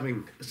like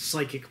having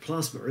psychic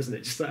plasma, isn't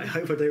it? Just that I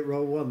hope I don't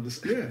roll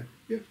ones. Yeah,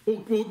 yeah.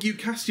 Well, you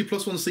cast your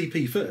 +1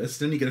 CP first,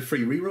 then you get a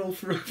free reroll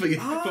for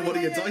one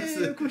of your dice.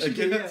 Of course you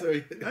do, yeah.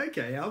 So-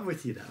 Okay, I'm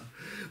with you now.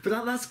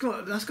 But that's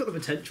got the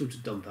potential to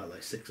dump out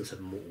like 6 or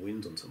 7 mortal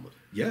wounds on someone.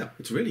 yeah,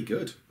 it's really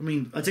good. I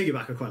mean, I take it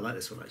back. I quite like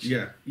this one actually.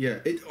 yeah.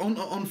 It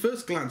on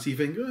first glance you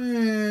think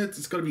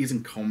it's got to be used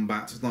in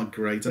combat. It's not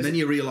great, and then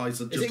you realise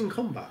that Is just it in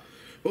combat?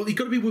 well, you've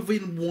got to be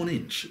within 1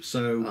 inch.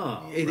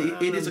 So it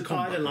is a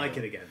combat. I don't like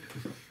it again.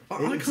 I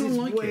kind of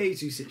like way it.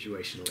 too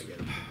situational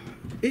again.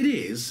 It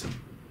is.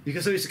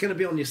 Because it's going to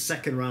be on your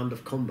second round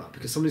of combat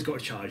because somebody's got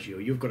to charge you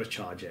or you've got to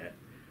charge it.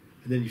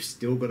 And then you've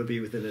still got to be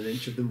within 1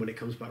 inch of them when it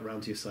comes back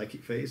round to your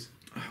psychic phase.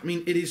 I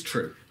mean, it is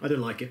true. I don't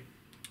like it.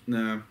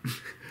 No.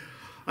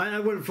 I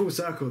went full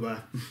circle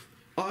there.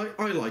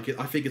 I like it.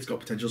 I think it's got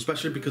potential,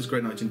 especially because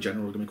Grey Knights in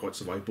general are going to be quite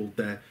survivable.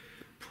 They're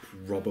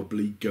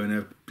probably going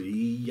to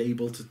be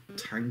able to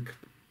tank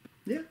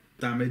Yeah.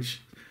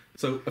 damage.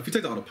 So if you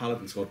take that on a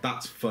Paladin squad,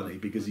 that's funny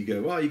because you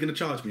go, oh, you're going to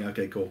charge me?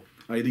 Okay, cool.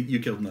 You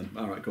killed none.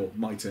 All right, cool.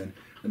 My turn.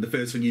 And the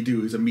first thing you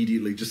do is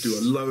immediately just do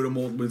a load of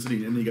mortal wounds,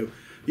 and you go,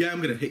 yeah,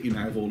 I'm going to hit you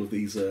now with all of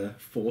these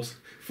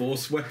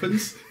force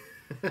weapons.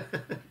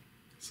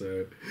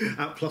 So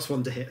At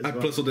 +1 to hit as add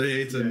well. +1 to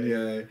hit, and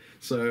Yeah. yeah.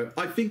 So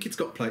I think it's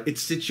got play.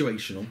 It's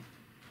situational.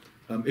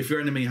 If your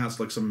enemy has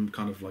like some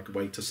kind of like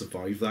way to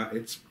survive that,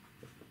 it's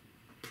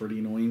pretty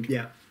annoying.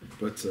 Yeah.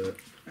 But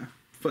yeah,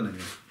 fun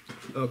anyway.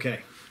 Okay.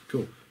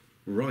 Cool.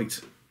 Right.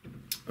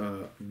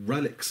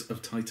 Relics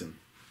of Titan.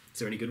 Is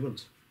there any good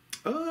ones?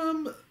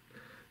 Um,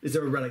 Is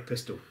there a relic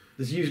pistol?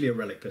 There's usually a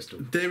relic pistol.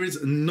 there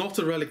is not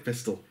a relic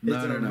pistol. Is No,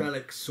 there no, a no.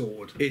 relic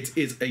sword? It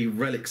is a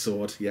relic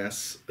sword.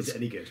 Yes. Is it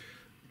any good?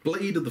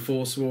 Blade of the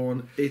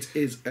Forsworn. It's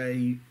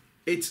a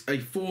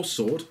force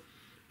sword,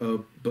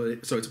 so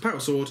it's a power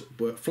sword,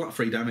 but flat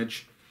 3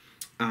 damage,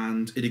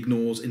 and it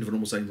ignores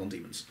invulnerable saves on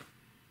demons.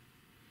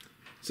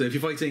 So if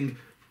you're fighting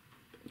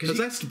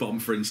possessed bomb,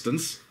 for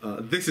instance,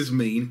 this is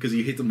mean because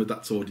you hit them with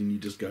that sword and you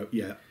just go,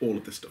 yeah, all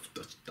of this stuff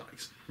just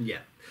dies. Yeah.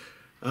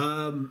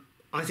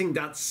 I think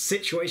that's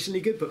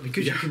situationally good, but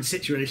because you can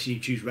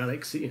situationally choose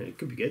relics, it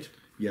could be good.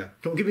 Yeah.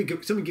 Come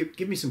on,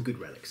 give me some good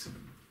relics.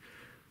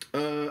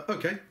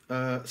 Okay.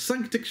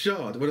 Sanctic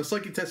Shard. When a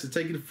psychic test is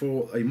taken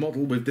for a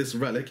model with this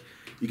relic,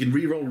 you can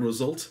re-roll a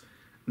result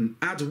and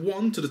add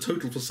 1 to the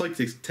total for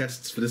psychic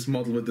tests for this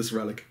model with this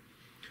relic.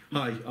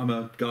 Hi, I'm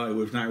a guy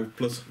with now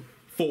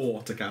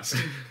 +4 to cast.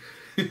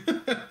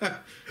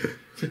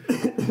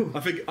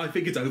 I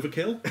think it's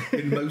overkill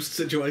in most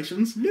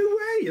situations. No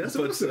way! That's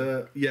But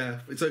awesome. yeah,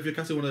 so if you're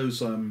casting one of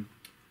those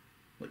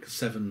like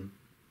 7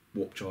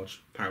 warp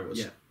charge powers,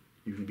 Yeah.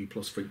 you can be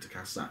 +3 to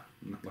cast that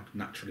like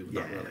naturally with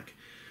that Yeah. relic,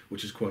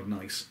 which is quite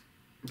nice.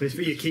 But it's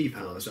for your key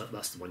powers.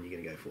 That's the one you're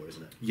going to go for,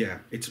 isn't it? Yeah,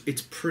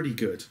 it's pretty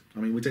good. I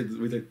mean, we take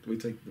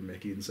the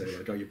Mickey and say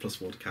like, oh, you're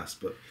 +4 to cast,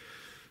 but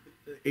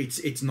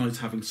it's nice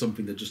having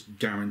something that just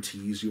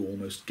guarantees you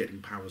almost getting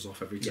powers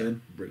off every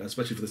turn, really,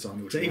 especially for this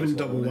army. Which So relies even a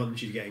lot double on it.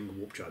 ones, you're getting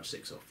warp charge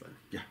 6 off then.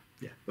 Yeah.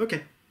 Yeah.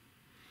 Okay.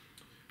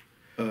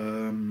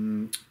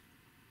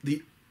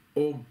 The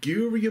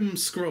Augurium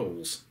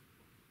Scrolls.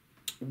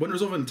 When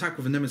resolving an attack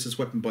with a nemesis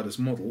weapon by this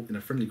model in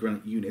a friendly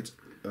granite unit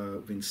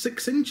within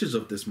 6 inches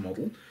of this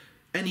model,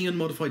 any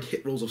unmodified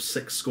hit rolls of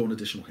 6 score an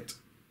additional hit.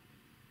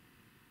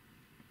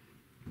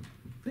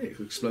 Yeah,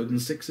 Exploding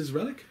 6's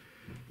relic.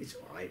 It's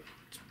alright.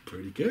 It's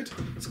pretty good.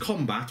 It's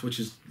combat, which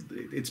is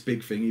its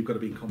big thing. You've got to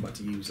be in combat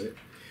to use it.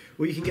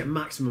 Well, you can get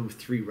maximum of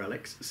 3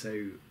 relics,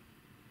 so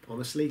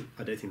honestly,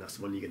 I don't think that's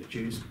the one you're going to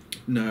choose.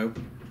 No.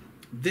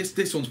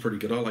 This one's pretty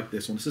good. I like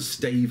this one. It's a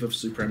Stave of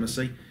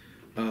Supremacy.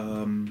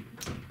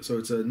 So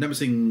it's a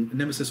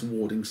Nemesis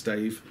warding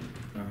stave.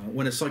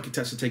 When a psychic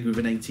test is taken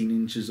within 18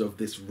 inches of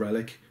this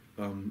relic,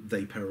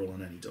 they peril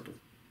on any double.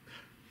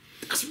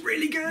 That's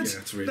really good. Yeah,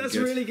 it's really That's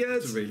good. really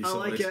good. It's really I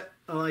like solid. it.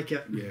 I like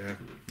it. Yeah,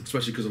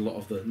 especially because a lot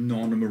of the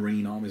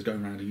non-marine armies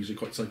going around are usually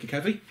quite psychic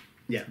heavy.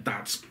 Yeah.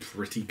 That's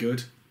pretty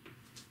good.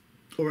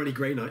 Or any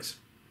Grey Knights.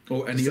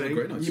 Or any other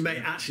Grey Knights. You may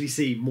actually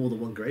see more than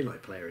one Grey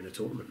Knight player in a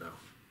tournament now.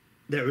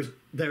 There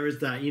is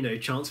that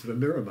chance of a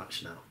mirror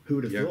match now. Who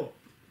would have thought?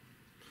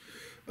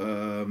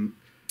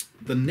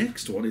 The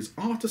next one is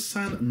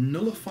Artisan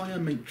Nullifier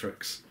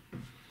Matrix.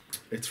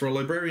 It's for a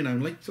librarian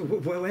only. So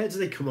where do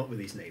they come up with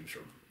these names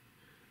from?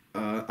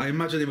 I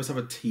imagine they must have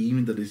a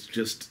team that is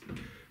just...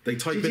 They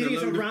type Do you in a think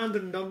it's a load of...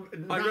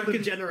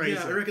 random generator?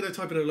 Yeah, I reckon they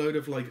type in a load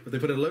of they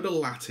put a load of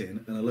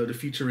Latin and a load of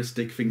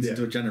futuristic things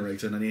into a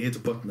generator, and then you hit a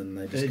button and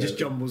they just And it just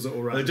jumbles it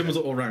all around. They jumbles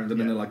it all around, and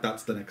then they're like,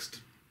 "That's the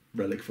next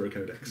relic for a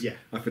codex." Yeah.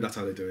 I think that's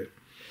how they do it.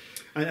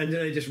 And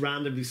then they just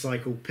randomly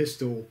cycle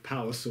pistol,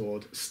 power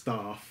sword,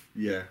 staff.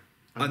 Yeah,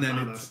 And then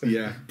banner. it's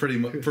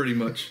pretty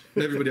much.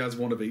 Everybody has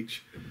one of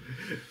each.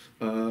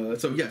 So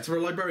it's for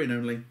a librarian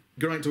only.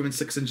 Granite to within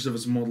 6 inches of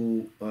its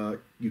model,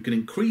 you can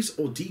increase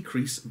or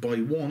decrease by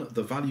 1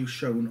 the value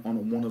shown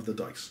on one of the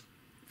dice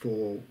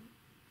For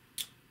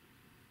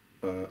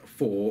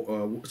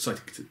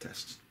psychic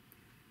tests.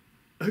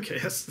 okay,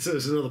 so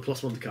it's another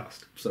 +1 to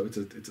cast. So it's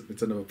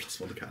another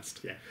 +1 to cast.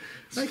 Yeah.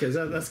 Okay,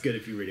 so that's good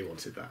if you really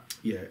wanted that.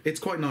 Yeah, it's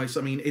quite nice.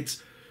 I mean,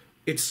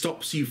 it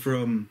stops you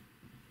from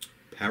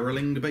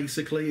periling,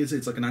 basically.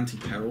 It's like an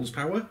anti-perils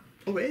power.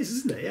 Oh, it is,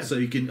 isn't it? Yeah. So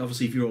you can,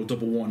 obviously, if you roll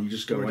double 1, you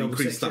just go, Or a double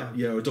increase 6, that.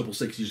 Yeah, or a double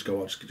 6, you just go,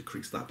 I'll just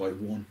decrease that by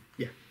 1.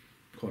 Yeah.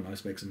 Quite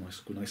nice, makes it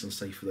nice and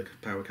safe for the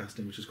power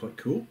casting, which is quite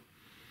cool.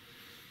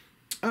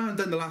 And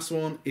then the last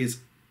one is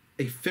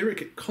a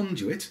Etheric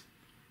Conduit,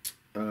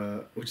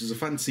 which is a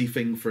fancy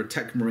thing for a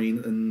Tech Marine,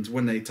 and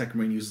when a Tech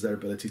Marine uses their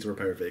ability to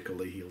repair a vehicle,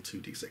 they heal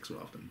 2d6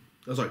 rather than...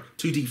 Oh, sorry,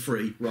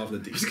 2d3 rather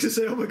than d6. I was going to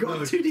say, oh my god,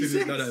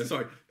 2d6. No,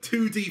 sorry,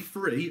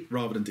 2d3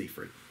 rather than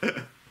d3.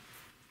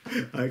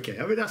 Okay,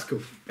 I mean, that's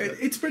cool.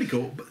 It's pretty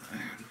cool, but...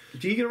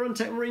 Do you going to run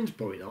Tech Marines?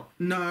 Probably not.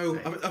 No,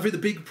 Okay. I think the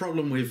big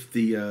problem with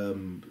the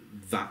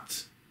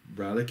that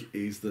relic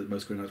is that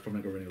most Green Knights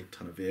probably not running a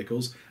ton of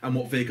vehicles, and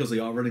what vehicles they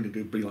are running are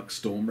going to be like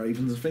Storm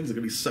Ravens and things. They're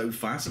going to be so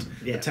fast.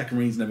 Yeah. The Tech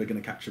Marine's never going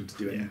to catch them to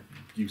do any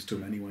use to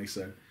them anyway.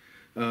 So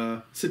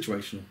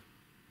situational.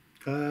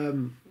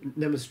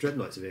 Nemesis Dread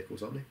Knights are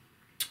vehicles, aren't they?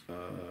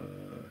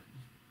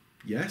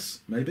 Yes,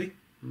 maybe.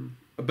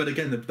 But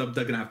again, they're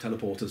going to have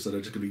teleporters, so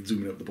they're just going to be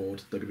zooming up the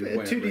board. They're going to be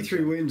way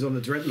 2d3 wins on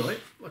the Dread Knight.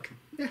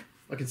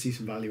 I can see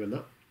some value in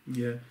that.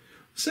 Yeah.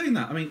 Saying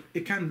that, I mean,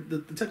 it can. The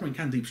Tech Marine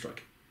can deep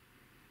strike.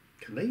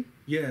 Can they?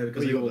 Yeah,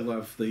 because Well, they you all got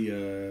have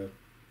the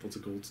what's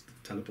it called,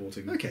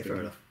 teleporting. Okay, thing.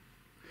 fair enough.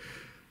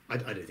 I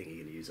don't think you're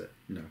going to use it.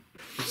 No,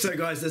 So,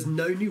 guys, there's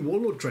no new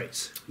Warlord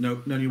traits.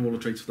 no new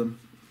Warlord traits for them.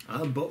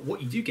 But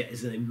what you do get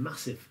is a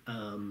massive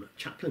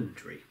chaplain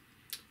tree.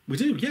 We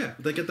do, yeah.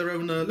 They get their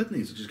own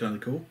litanies, which is kind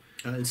of cool.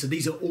 And so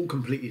these are all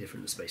completely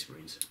different than Space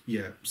Marines.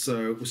 Yeah.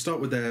 So we'll start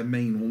with their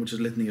main one, which is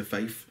Litany of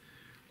Faith,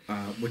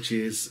 which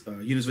is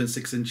units within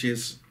 6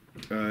 inches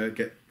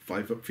get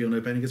 5 up, feel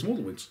no pain against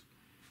mortal wounds.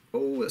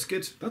 Oh, that's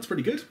good. That's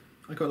pretty good.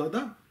 I quite like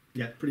that.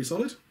 Yeah. Pretty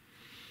solid.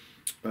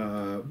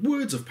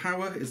 Words of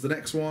Power is the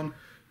next one.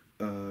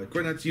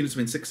 Grenades units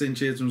within 6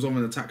 inches. When resolving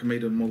an attack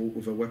made on a model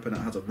with a weapon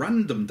that has a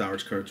random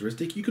damage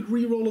characteristic, you could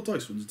re-roll a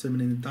dice when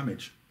determining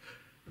damage.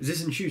 Is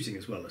this in shooting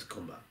as well as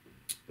combat?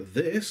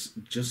 This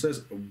just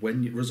says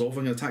when you're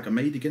resolving an attack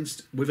made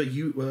with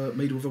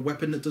a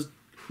weapon that does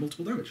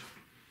multiple damage.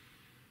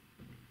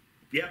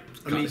 Yeah.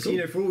 I Kinda mean,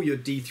 cool. for all your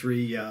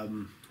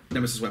D3...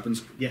 Nemesis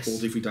weapons, Yes. all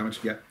D3 damage.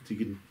 Yeah, so you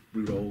can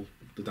re-roll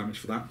the damage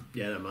for that.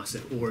 yeah, they're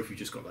massive. Or if you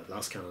just got like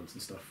last cannons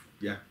and stuff.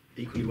 Yeah,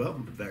 Equally well.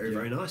 Very,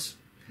 very nice.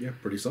 yeah,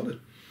 pretty solid.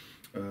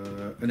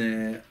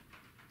 And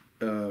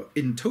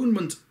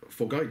Intonement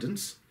for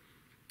Guidance.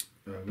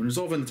 When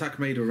resolving an attack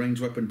made with a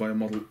ranged weapon by a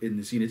model in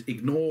this unit,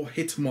 ignore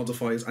hit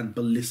modifiers and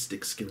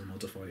ballistic skill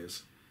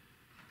modifiers.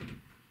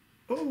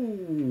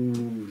 Oh,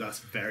 that's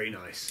very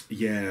nice.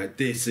 Yeah,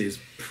 this is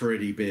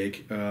pretty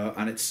big,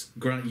 and it's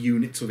granite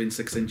units within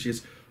 6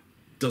 inches.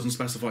 Doesn't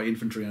specify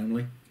infantry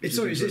only. Is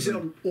it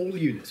on all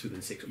units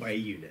within 6 by a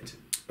unit?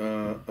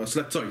 So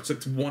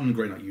it's 1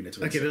 granite unit.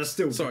 Okay, but that's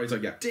still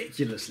yeah.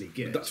 ridiculously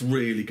good. That's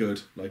really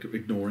good, like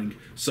ignoring.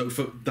 So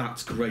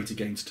that's great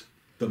against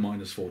the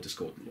 -4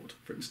 Discordant Lord,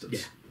 for instance.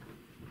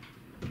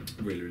 Yeah.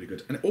 Really, really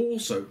good. And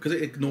also, because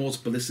it ignores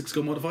ballistic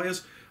skill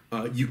modifiers,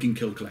 you can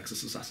kill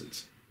Colexus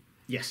Assassins.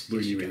 Yes,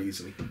 Really, you really can.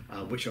 easily.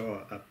 Which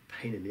are a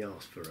pain in the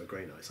arse for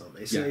Grey Knights, aren't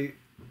they? So,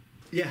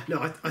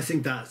 I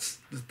think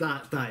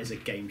that is a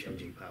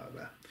game-changing power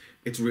there.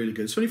 It's really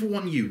good. It's only for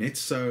 1 unit,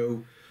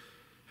 so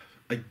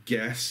I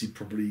guess you'd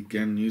probably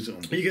again use it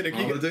on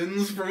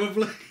Paladins,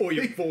 probably. Or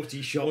your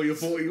 40 shots. Or your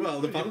 40,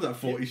 well, the Paladins have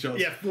 40 shots.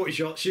 Yeah, 40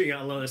 shots, shooting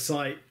out a line of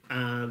sight,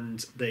 and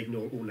they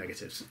ignore all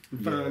negatives.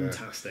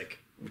 Fantastic.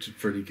 Which is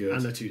pretty good.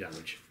 And they're 2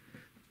 damage.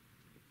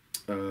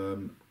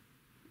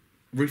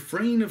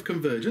 Refrain of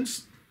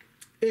Convergence.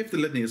 If the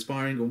Litany is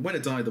firing, or when a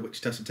die the witch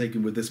test are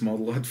taken with this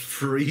model, add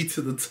 3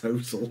 to the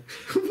total.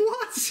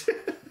 What?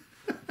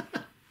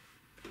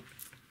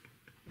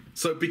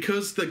 So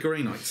because the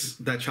Grey Knights,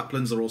 their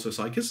chaplains are also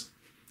psychers,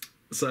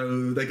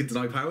 so they can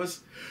deny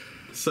powers.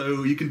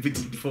 So you can be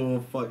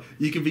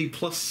you can be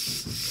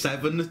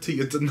 +7 to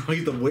your deny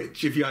the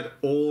witch if you had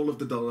all of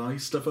the deny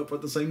stuff up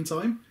at the same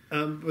time.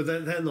 But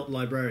they're not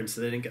librarians,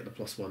 so they didn't get the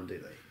 +1, do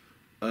they?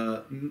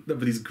 No,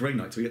 but he's a Grey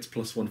Knight, so he gets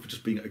 +1 for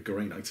just being a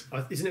Grey Knight.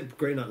 Isn't it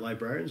Grey Knight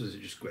librarians, or is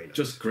it just Grey Knights?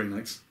 Just Grey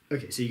Knights.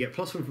 Okay, so you get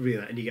 +1 from being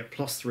that, and you get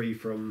 +3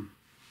 from...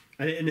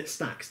 And it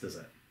stacks, does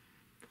it?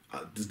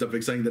 There's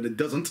nothing saying that it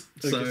doesn't,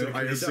 so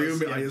I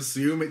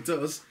assume it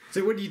does.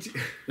 So when you...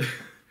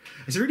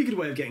 It's a really good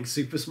way of getting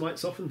super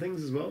smites off and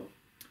things as well.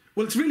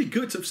 Well, it's really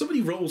good. So if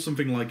somebody rolls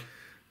something like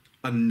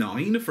a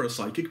 9 for a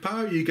psychic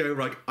power, you go,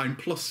 right, I'm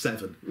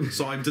 +7,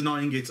 so I'm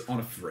denying it on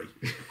a 3.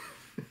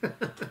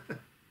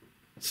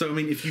 So, I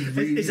mean, if you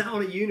really... Is that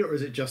on a unit or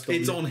is it just on...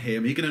 It's on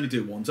him. He can only do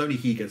it once. Only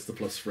he gets the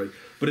 +3.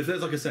 But if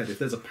there's, like I said, if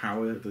there's a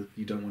power that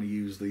you don't want to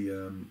use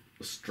the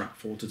strat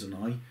for to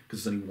deny, because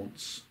it's only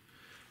once,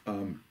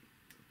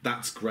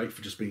 that's great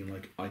for just being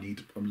like, I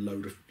need a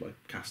load of like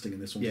casting in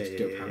this one to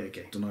go power,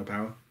 okay. deny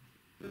power.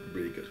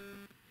 Really good.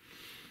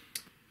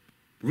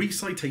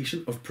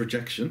 Recitation of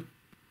Projection.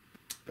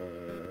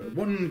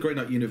 One Grey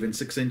Knight unit within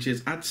 6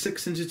 inches. Add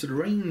 6 inches to the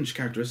range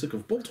characteristic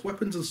of bolt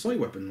weapons and psi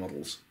weapon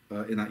models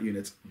in that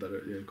unit that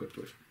are equipped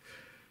with.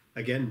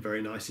 Again,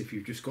 very nice if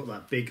you've just got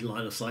that big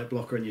line of sight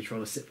blocker and you're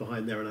trying to sit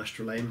behind there and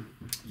astral aim.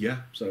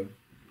 Yeah, so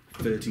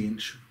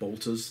 30-inch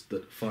bolters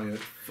that fire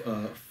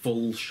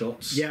full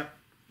shots. Yeah.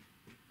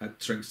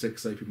 At strength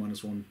 6, AP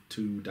 -1,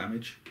 2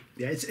 damage.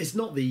 Yeah, it's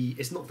not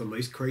the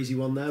most crazy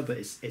one there, but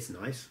it's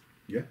nice.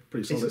 Yeah,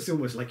 pretty solid. It's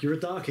almost like you're a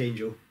Dark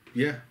Angel.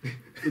 Yeah,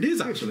 it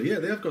is actually. Yeah,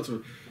 they have got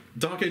some.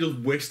 Dark Angels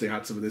wish they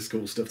had some of this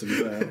cool stuff, to be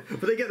fair.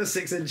 But they get the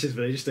 6 inches,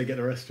 but they just don't get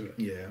the rest of it.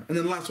 Yeah, and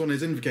then the last one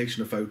is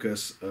Invocation of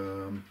Focus.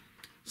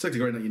 Select a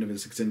Grey Knight unit within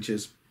 6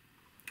 inches.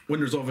 When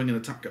resolving an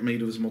attack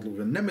made of this model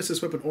with a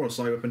Nemesis weapon or a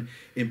psi weapon,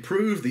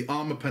 improve the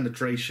armor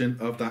penetration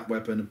of that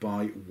weapon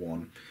by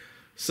 1.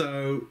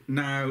 So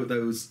now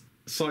those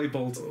psi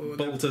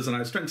bolters are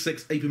now strength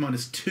 6, AP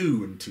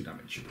 -2 and 2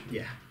 damage.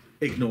 Yeah.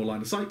 Ignore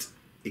line of sight,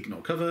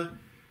 ignore cover.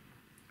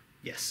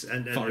 Yes,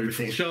 and Firing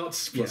full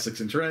shots, plus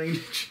 6 inch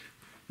range.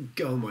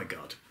 Oh my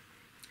god.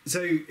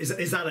 So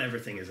is that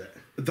everything, is it?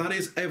 That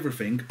is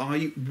everything.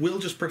 I will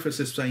just preface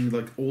this saying,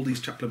 like, all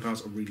these chaplain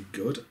powers are really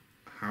good.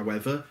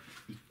 However,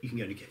 you can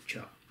only get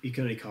you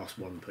can only cast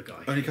 1 per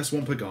guy. Only cast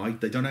 1 per guy.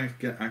 They don't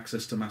get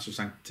access to Master of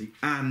Sanctity,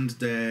 and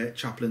their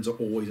chaplains are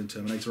always in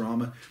Terminator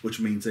armor, which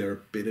means they're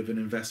a bit of an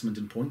investment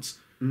in points.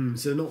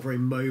 So they're not very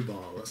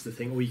mobile. That's the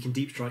thing. Or you can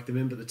deep strike them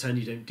in, but the turn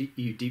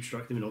you deep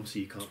strike them in,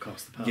 obviously you can't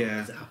cast the power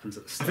because it happens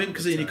at the start. I think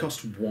because they only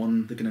cost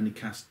 1, they can only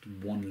cast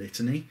 1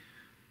 litany.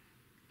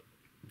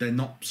 They're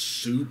not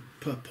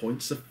super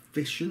point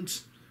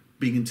sufficient,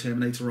 being in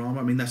Terminator armor.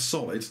 I mean, they're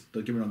solid.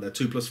 They're giving on their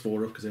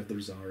 2+4 up because they have the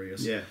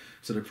Rosarius. Yeah.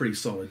 So they're pretty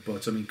solid.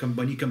 But I mean,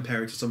 when you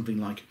compare it to something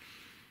like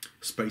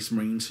Space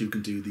Marines, who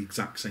can do the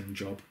exact same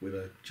job with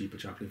a cheaper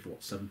chaplain for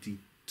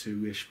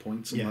 72-ish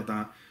points, something like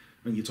that.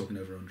 I mean, you're talking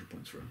over 100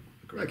 points for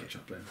a great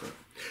chaplain. But...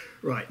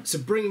 Right. So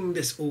bringing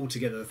this all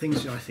together, the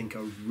things that I think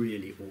are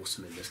really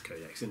awesome in this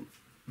codex, and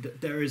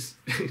there is.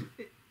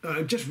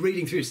 Just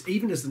reading through this,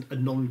 even as a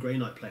non-Grey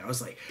Knight player, I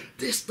was like,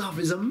 this stuff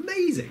is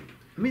amazing.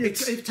 I mean,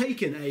 they've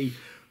taken a,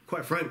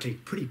 quite frankly,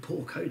 pretty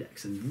poor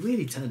codex and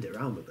really turned it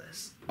around with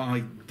this.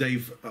 I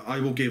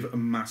will give a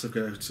massive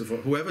go to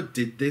whoever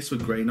did this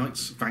with Grey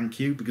Knights.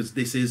 Thank you, because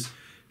this is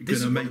going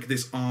to make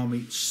this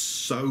army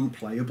so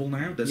playable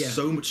now. There's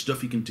so much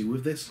stuff you can do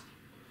with this.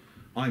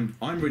 I'm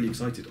really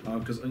excited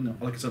because,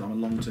 like I said, I'm a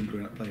long-term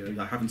Grey Knight player.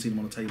 I haven't seen them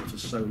on the table for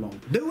so long.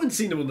 No one's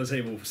seen them on the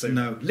table for so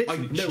long. No, I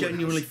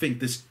genuinely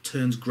think this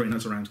turns Grey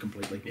Knights around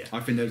completely. Yeah.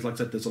 I think there's, like I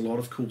said, there's a lot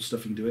of cool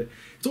stuff you can do it.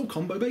 It's all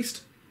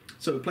combo-based,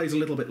 so it plays a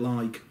little bit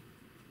like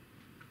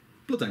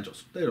Blood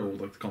Angels. They're all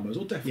like the combos,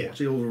 or Death Watch.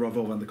 They all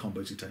revolve around the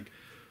combos you take.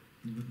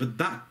 But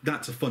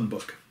that's a fun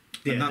book.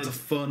 And that's a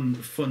fun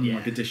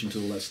like addition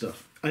to all their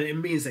stuff. And it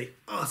means they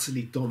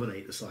utterly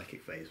dominate the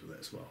psychic phase with it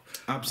as well.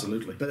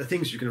 Absolutely. But the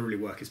things you're going to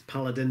really work is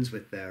Paladins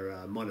with their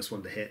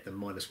 -1 to hit, then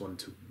 -1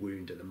 to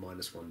wound, and then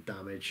 -1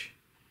 damage.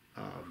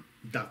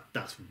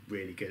 That's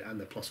really good.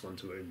 And the +1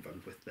 to wound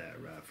with their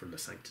from the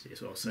Sanctity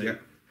as well. So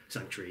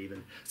Sanctuary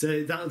even.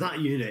 So that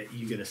unit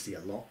you're going to see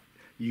a lot.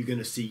 You're going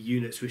to see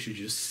units which are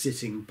just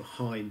sitting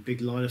behind big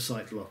line of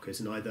sight blockers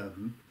and either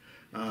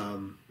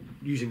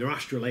using their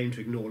astral aim to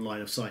ignore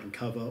line of sight and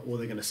cover, or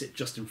they're going to sit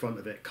just in front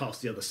of it,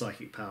 cast the other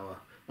psychic power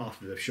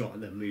after they've shot,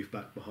 and then move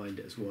back behind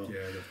it as well.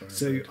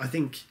 So I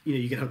think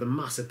you can have the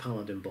massive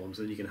Paladin bombs,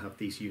 and you can have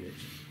these units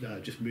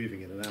just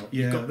moving in and out.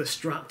 You've got the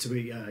strat to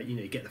be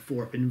get the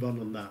 4-up invuln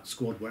on that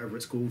squad, whatever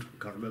it's called.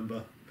 I can't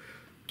remember.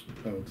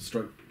 Oh, the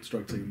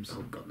strike teams.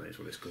 Oh, God knows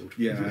what it's called.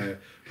 Yeah,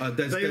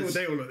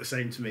 they all look the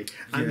same to me.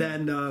 And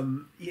then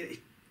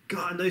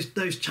God, and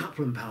those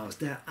chaplain powers,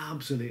 they're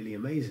absolutely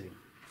amazing.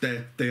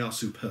 They are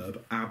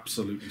superb,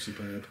 absolutely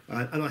superb.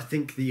 And I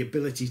think the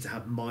ability to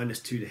have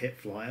 -2 to hit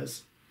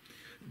flyers.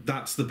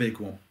 That's the big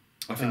one.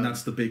 I think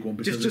that's the big one.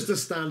 Because just a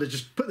standard,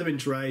 just put them in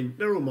terrain,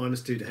 they're all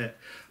 -2 to hit.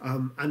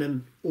 And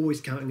then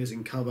always counting as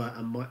in cover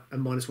and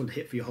 -1 to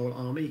hit for your whole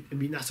army. I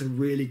mean, that's a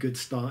really good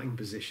starting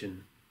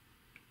position.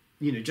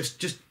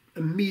 Just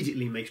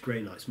immediately makes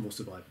Grey Knights more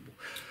survivable.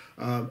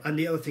 And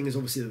the other thing is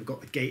obviously they've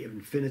got the Gate of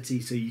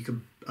Infinity, so you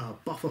can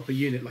buff up a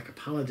unit like a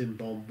Paladin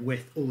bomb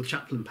with all the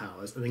chaplain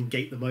powers and then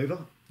gate them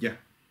over. Yeah.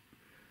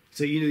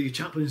 So your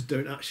chaplains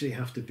don't actually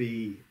have to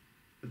be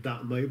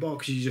that mobile,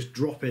 because you just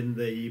drop in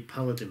the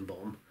Paladin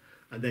bomb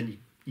and then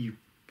you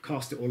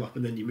cast it all up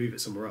and then you move it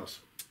somewhere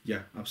else.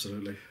 Yeah,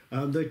 absolutely.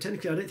 Though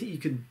technically I don't think you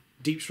can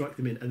deep strike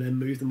them in and then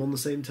move them on the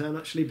same turn,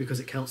 actually, because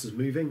it counts as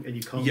moving and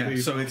you can't Yeah,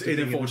 move. so it's after being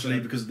in unfortunately the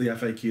turn. because of the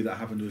FAQ that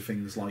happened with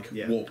things like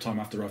Yeah. warp time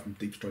after rather than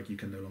deep strike, you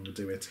can no longer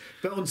do it.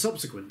 But on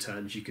subsequent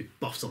turns, you could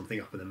buff something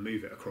up and then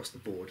move it across the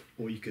board,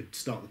 or you could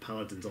start the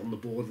paladins on the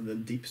board and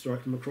then deep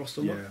strike them across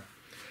someone. Yeah.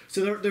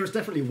 So there's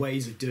definitely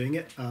ways of doing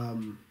it.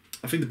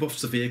 I think the buffs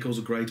to vehicles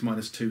are great.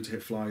 -2 to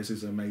hit flies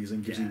is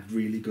amazing. Gives you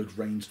really good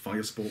ranged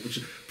fire support, which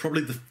is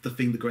probably the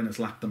thing that Gwen has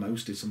lacked the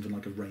most is something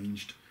like a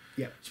ranged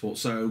support.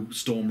 So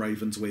Storm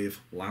Ravens with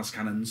las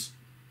cannons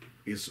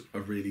is a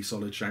really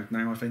solid shout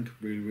now, I think.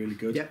 Really, really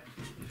good. Yeah.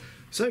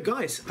 So,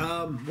 guys,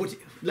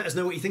 let us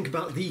know what you think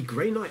about the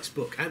Grey Knights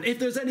book. And if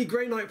there's any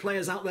Grey Knight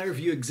players out there, if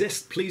you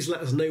exist, please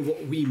let us know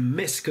what we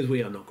miss, because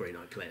we are not Grey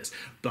Knight players.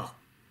 But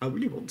I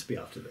really want to be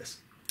after this.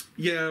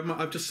 Yeah,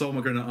 I've just sold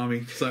my Grey Knight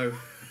army, so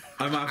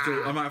I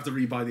might have to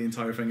rebuy the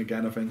entire thing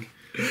again, I think.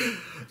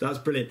 That's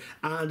brilliant.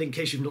 And in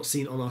case you've not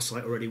seen on our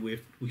site already, we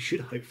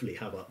should hopefully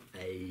have up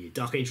a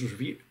Dark Angels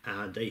review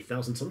and a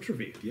Thousand Suns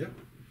review. Yeah.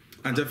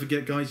 And don't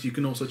forget, guys, you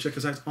can also check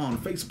us out on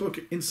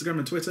Facebook, Instagram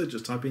and Twitter.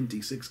 Just type in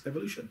D6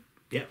 Evolution.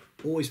 Yeah,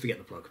 always forget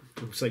the plug.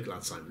 I'm so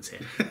glad Simon's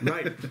here.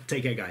 Right,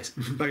 take care, guys.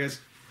 Bye, guys.